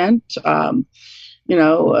accident,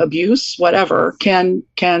 abuse, whatever, can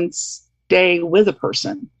stay with a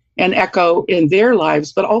person and echo in their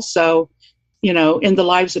lives, but also, in the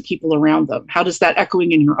lives of people around them. How does that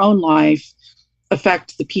echoing in your own life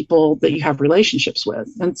affect the people that you have relationships with?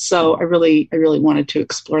 And so I really wanted to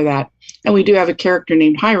explore that. And we do have a character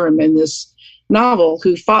named Hiram in this novel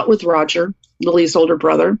who fought with Roger, Lily's older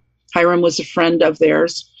brother. Hiram was a friend of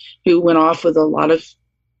theirs who went off with a lot of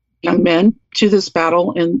young men to this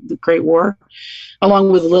battle in the Great War,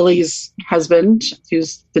 along with Lily's husband,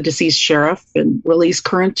 who's the deceased sheriff, and Lily's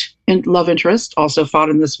current love interest also fought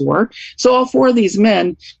in this war. So all four of these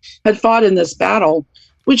men had fought in this battle,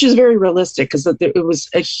 which is very realistic because it was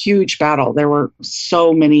a huge battle. There were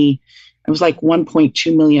so many, it was like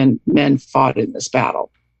 1.2 million men fought in this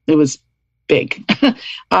battle. It was big.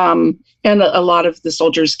 And a lot of the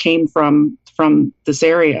soldiers came from this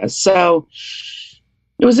area. So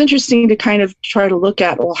it was interesting to kind of try to look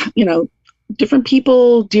at, different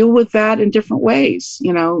people deal with that in different ways.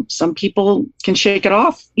 Some people can shake it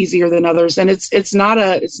off easier than others. And it's not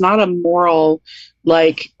a moral,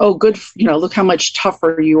 like, oh, good, look how much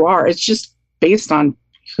tougher you are. It's just based on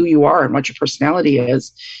who you are and what your personality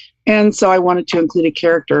is. And so I wanted to include a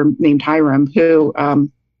character named Hiram who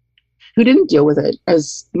didn't deal with it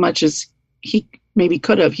as much as he maybe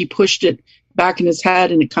could have. He pushed it back in his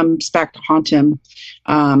head and it comes back to haunt him.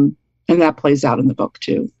 And that plays out in the book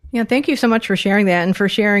too. Yeah, thank you so much for sharing that and for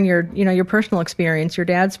sharing your personal experience, your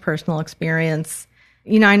dad's personal experience.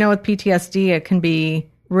 I know with PTSD, it can be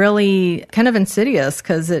really kind of insidious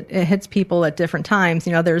because it hits people at different times.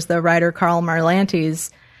 There's the writer Karl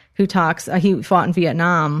Marlantes who talks, he fought in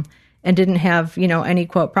Vietnam and didn't have, any,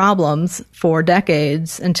 quote, problems for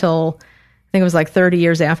decades until I think it was like 30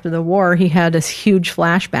 years after the war. He had this huge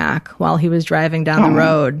flashback while he was driving down the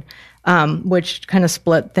road, which kind of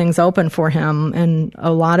split things open for him in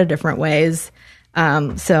a lot of different ways.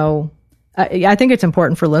 So I think it's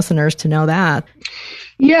important for listeners to know that.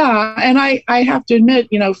 Yeah. And I have to admit,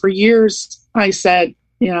 for years I said,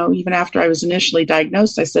 even after I was initially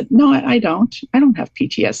diagnosed, I said, no, I don't have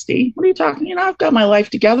PTSD. What are you talking? I've got my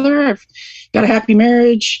life together. I've got a happy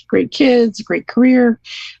marriage, great kids, great career.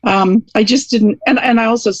 I just didn't. And I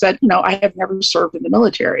also said, I have never served in the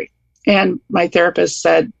military. And my therapist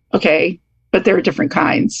said, okay, but there are different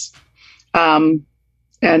kinds. And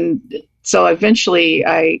so eventually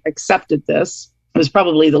I accepted this. I was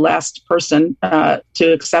probably the last person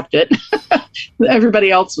to accept it.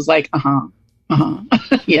 Everybody else was like,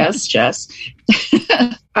 yes, Jess.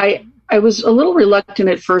 I was a little reluctant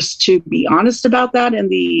at first to be honest about that in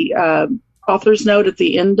the author's note at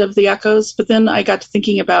the end of the Echoes. But then I got to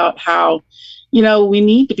thinking about how, we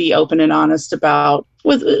need to be open and honest about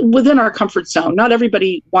within our comfort zone. Not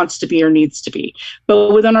everybody wants to be or needs to be,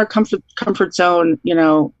 but within our comfort zone,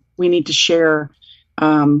 we need to share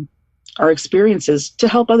our experiences to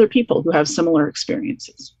help other people who have similar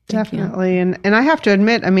experiences. Definitely. And I have to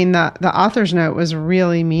admit, the author's note was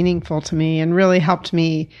really meaningful to me and really helped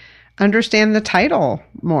me understand the title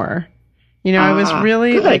more. I was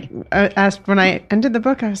really when I ended the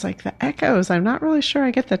book, I was like, the Echoes, I'm not really sure I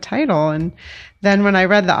get the title. And then when I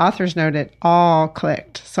read the author's note, it all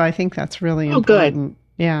clicked. So I think that's really important.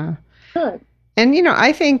 Good. Yeah. Good. And,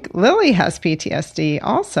 I think Lily has PTSD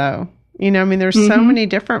also. There's so many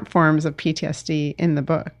different forms of PTSD in the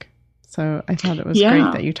book. So I thought it was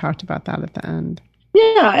great that you talked about that at the end.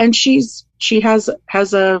 Yeah, and she has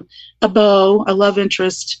a a love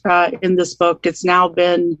interest in this book. It's now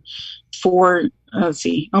been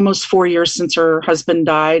almost 4 years since her husband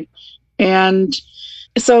died, and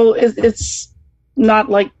so it's not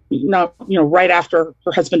like right after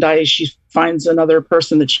her husband dies, she finds another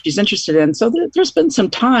person that she's interested in. So there's been some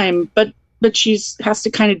time, but she has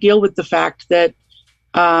to kind of deal with the fact that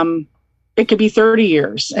it could be 30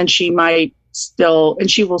 years and she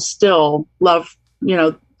will still love,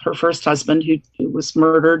 her first husband who was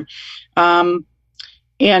murdered. And,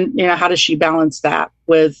 how does she balance that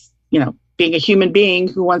with, being a human being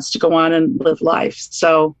who wants to go on and live life?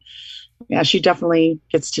 So, yeah, she definitely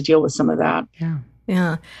gets to deal with some of that. Yeah.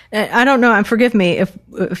 Yeah. I don't know. And forgive me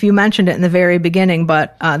if you mentioned it in the very beginning,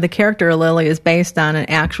 but the character Lily is based on an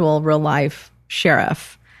actual real life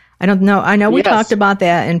sheriff. I don't know. I know we talked about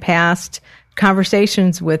that in past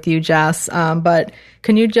conversations with you, Jess, but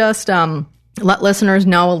can you just let listeners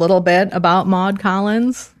know a little bit about Maud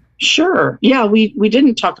Collins? Sure. Yeah, we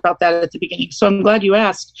didn't talk about that at the beginning, so I'm glad you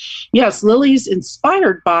asked. Yes, Lily's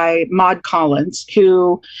inspired by Maud Collins,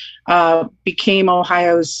 who became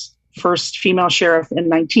Ohio's first female sheriff in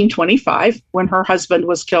 1925 when her husband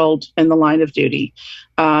was killed in the line of duty.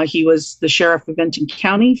 He was the sheriff of Benton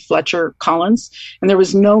County, Fletcher Collins, and there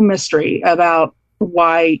was no mystery about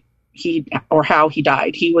why he or how he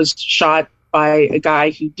died. He was shot by a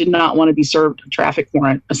guy who did not want to be served a traffic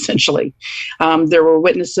warrant, essentially. There were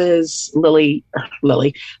witnesses.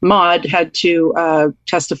 Maud had to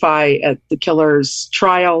testify at the killer's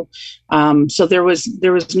trial. So there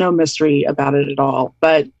was no mystery about it at all.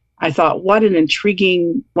 But I thought, what an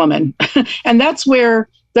intriguing woman. And that's where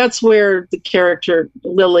the character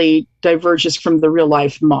Lily diverges from the real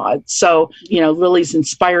life Maud. So, Lily's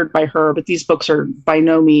inspired by her, but these books are by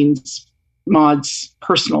no means Maud's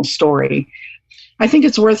personal story. I think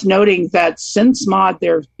it's worth noting that since Maud,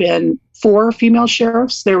 there have been 4 female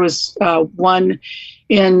sheriffs. There was one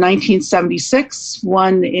in 1976,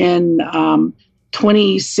 one in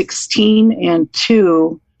 2016, and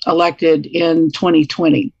 2 elected in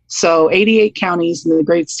 2020. So 88 counties in the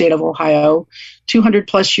great state of Ohio, 200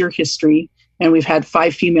 plus year history, and we've had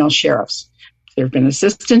 5 female sheriffs. There have been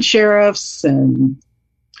assistant sheriffs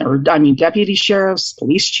deputy sheriffs,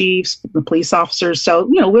 police chiefs, the police officers. So,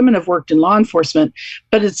 women have worked in law enforcement,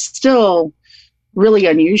 but it's still really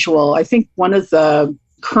unusual. I think one of the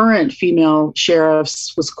current female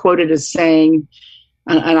sheriffs was quoted as saying,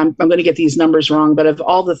 and I'm going to get these numbers wrong, but of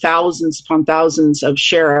all the thousands upon thousands of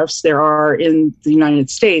sheriffs there are in the United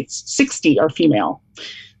States, 60 are female.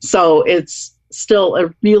 So it's still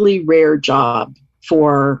a really rare job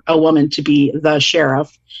for a woman to be the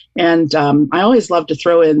sheriff. And I always love to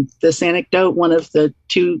throw in this anecdote. One of the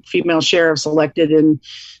 2 female sheriffs elected in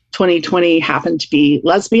 2020 happened to be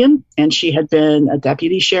lesbian, and she had been a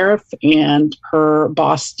deputy sheriff, and her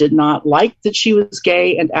boss did not like that she was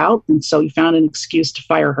gay and out, and so he found an excuse to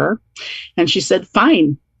fire her. And she said,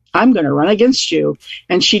 "Fine, I'm going to run against you."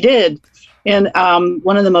 And she did. In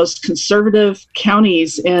one of the most conservative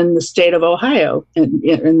counties in the state of Ohio, in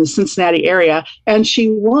the Cincinnati area, and she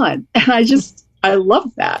won. And I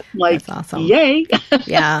love that. Like, that's awesome. Yay.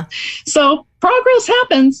 Yeah. So progress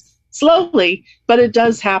happens slowly, but it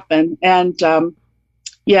does happen. And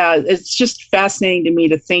it's just fascinating to me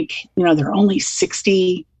to think, there are only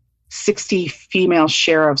 60 female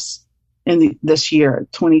sheriffs in this year,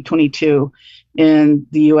 2022, in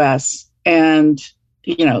the U.S. And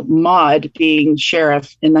Maud being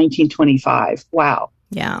sheriff in 1925. Wow.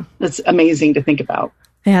 Yeah. That's amazing to think about.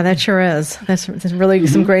 Yeah, that sure is. That's really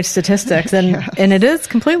some great statistics. And and it is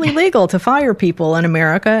completely legal to fire people in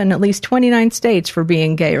America in at least 29 states for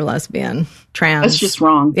being gay or lesbian, trans. That's just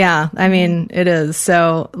wrong. Yeah, I mean, it is.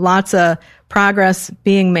 So lots of progress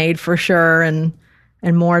being made for sure, and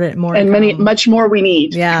more and much more we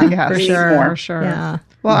need. Yeah, for sure. For sure. Yeah.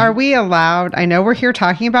 Well, are we allowed? I know we're here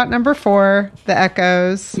talking about number 4, the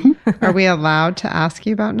Echoes. Are we allowed to ask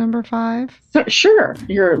you about number 5? Sure,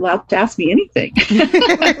 you're allowed to ask me anything.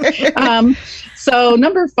 So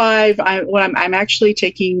number 5, I'm actually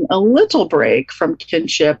taking a little break from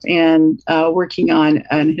kinship and working on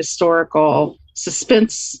an historical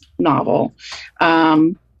suspense novel.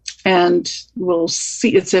 And we'll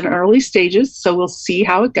see. It's in early stages, so we'll see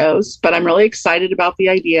how it goes. But I'm really excited about the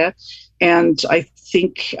idea, and I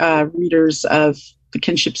think readers of the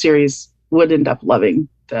kinship series would end up loving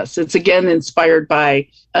this. It's again inspired by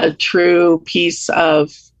a true piece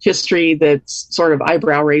of history that's sort of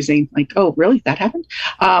eyebrow raising, like, oh, really? That happened?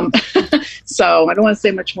 So I don't want to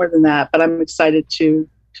say much more than that, but I'm excited to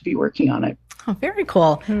be working on it. Oh, very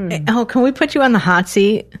cool. Oh, can we put you on the hot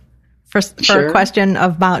seat for a question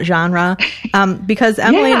about genre? Because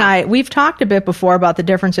Emily and I, we've talked a bit before about the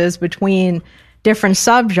differences between different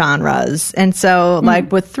subgenres. And so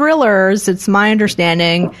like with thrillers, it's my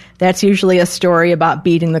understanding that's usually a story about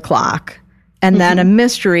beating the clock. And then a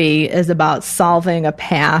mystery is about solving a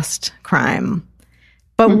past crime.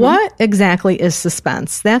 But what exactly is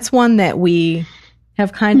suspense? That's one that we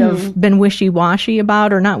have kind of been wishy-washy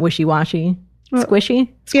about, or not wishy-washy, squishy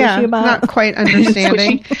about. Not quite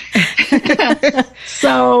understanding.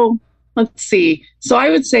 So let's see. So I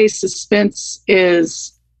would say suspense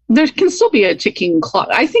is, there can still be a ticking clock.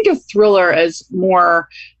 I think of thriller as more,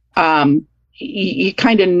 you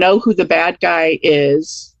kind of know who the bad guy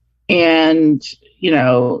is, and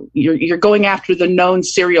you're going after the known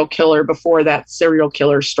serial killer before that serial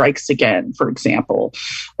killer strikes again, for example.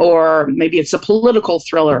 Or maybe it's a political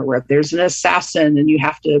thriller where there's an assassin and you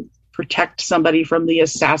have to protect somebody from the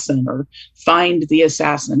assassin or find the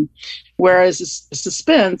assassin. Whereas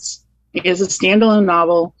suspense is a standalone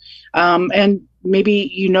novel. And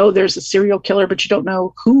maybe there's a serial killer, but you don't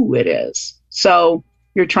know who it is. So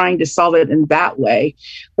you're trying to solve it in that way.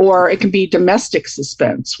 Or it can be domestic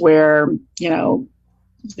suspense where,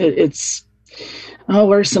 it's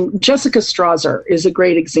Jessica Strasser is a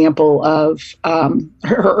great example of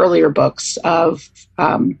her earlier books of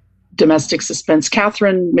domestic suspense.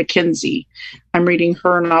 Catherine McKenzie, I'm reading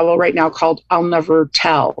her novel right now called I'll Never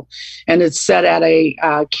Tell. And it's set at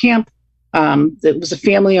a camp. It was a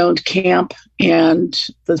family-owned camp, and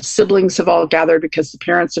the siblings have all gathered because the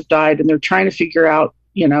parents have died, and they're trying to figure out,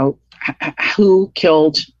 who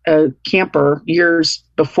killed a camper years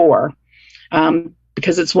before,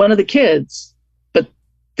 because it's one of the kids, but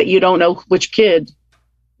that you don't know which kid,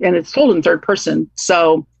 and it's told in third person.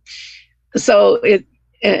 So it,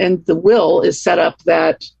 and the will is set up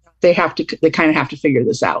that they kind of have to figure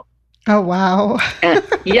this out. Oh, wow. And,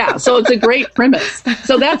 yeah. So it's a great premise.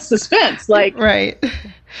 So that's suspense. Like, right.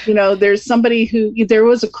 There's somebody there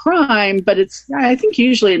was a crime, but I think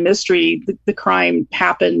usually in mystery, the crime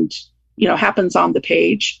happens on the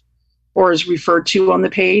page or is referred to on the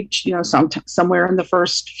page, somewhere in the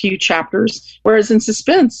first few chapters. Whereas in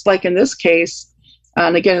suspense, like in this case,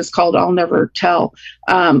 and again, it's called I'll Never Tell.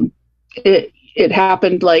 It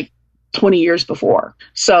happened like 20 years before.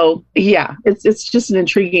 So yeah, it's just an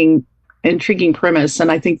intriguing premise. And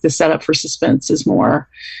I think the setup for suspense is more,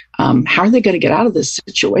 how are they going to get out of this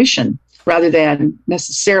situation rather than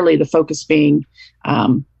necessarily the focus being,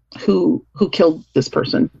 who killed this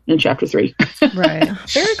person in chapter 3. Right.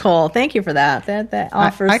 Very cool. Thank you for that. That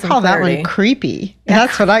offers I some call clarity. That one creepy.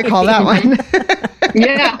 That's what I call that one.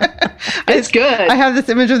 Yeah. It's good. I have this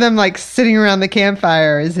image of them like sitting around the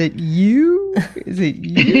campfire. Is it you? Is it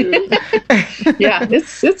you? Yeah,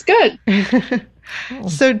 it's good.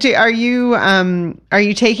 So are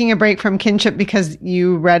you taking a break from kinship because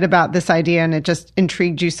you read about this idea and it just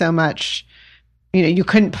intrigued you so much? You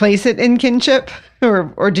couldn't place it in kinship,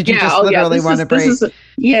 or did you just literally want a break? It's a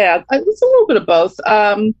little bit of both.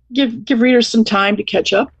 Give readers some time to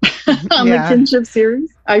catch up on the kinship series.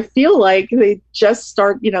 I feel like they just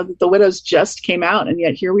start, The Widows just came out, and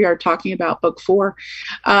yet here we are talking about book 4.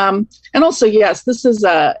 And also, yes, this is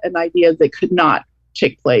an idea that could not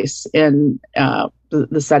take place in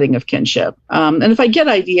the setting of kinship. And if I get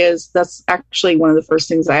ideas, that's actually one of the first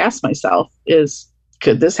things I ask myself is,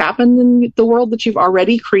 could this happen in the world that you've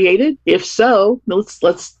already created? If so, let's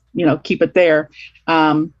keep it there.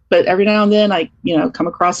 But every now and then I come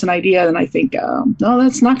across an idea and I think, no,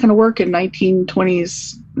 that's not going to work in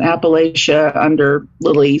 1920s Appalachia under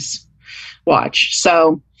Lily's watch.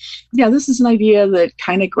 So yeah, this is an idea that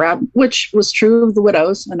kind of which was true of The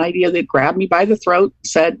Widows, an idea that grabbed me by the throat,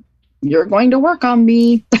 said, you're going to work on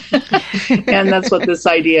me. And that's what this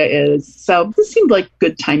idea is. So this seemed like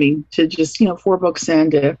good timing to just, 4 books in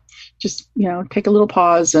to just, take a little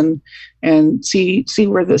pause and see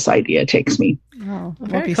where this idea takes me. Oh, we'll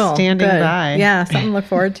very be cool. standing Good. by. Yeah, something to look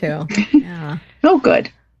forward to. Yeah. Oh, good.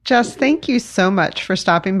 Jess, thank you so much for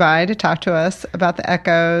stopping by to talk to us about the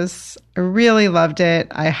Echoes. I really loved it.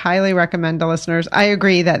 I highly recommend to listeners. I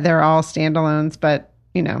agree that they're all standalones, but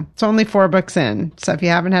it's only 4 books in. So if you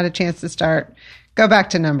haven't had a chance to start, go back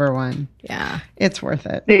to number 1. Yeah. It's worth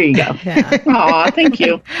it. There you go. Yeah. Aw, thank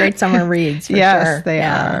you. Great summer reads. For yes, sure. they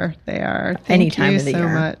are. They are. Thank Any you time of the so year.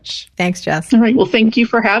 much. Thanks, Jess. All right. Well, thank you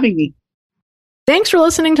for having me. Thanks for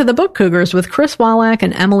listening to The Book Cougars with Chris Wallach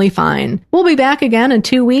and Emily Fine. We'll be back again in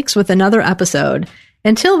 2 weeks with another episode.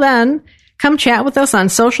 Until then, come chat with us on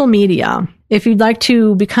social media. If you'd like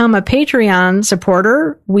to become a Patreon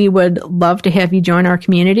supporter, we would love to have you join our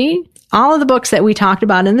community. All of the books that we talked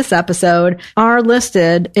about in this episode are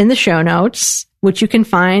listed in the show notes, which you can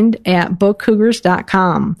find at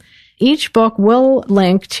bookcougars.com. Each book will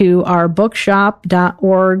link to our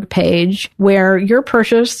bookshop.org page, where your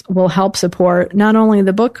purchase will help support not only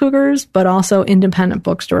the Book Cougars, but also independent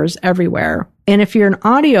bookstores everywhere. And if you're an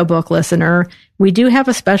audiobook listener, we do have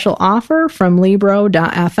a special offer from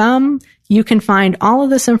Libro.fm. You can find all of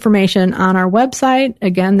this information on our website.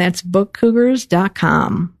 Again, that's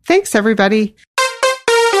bookcougars.com. Thanks, everybody.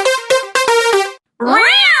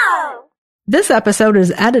 This episode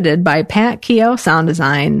is edited by Pat Keogh Sound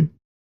Design.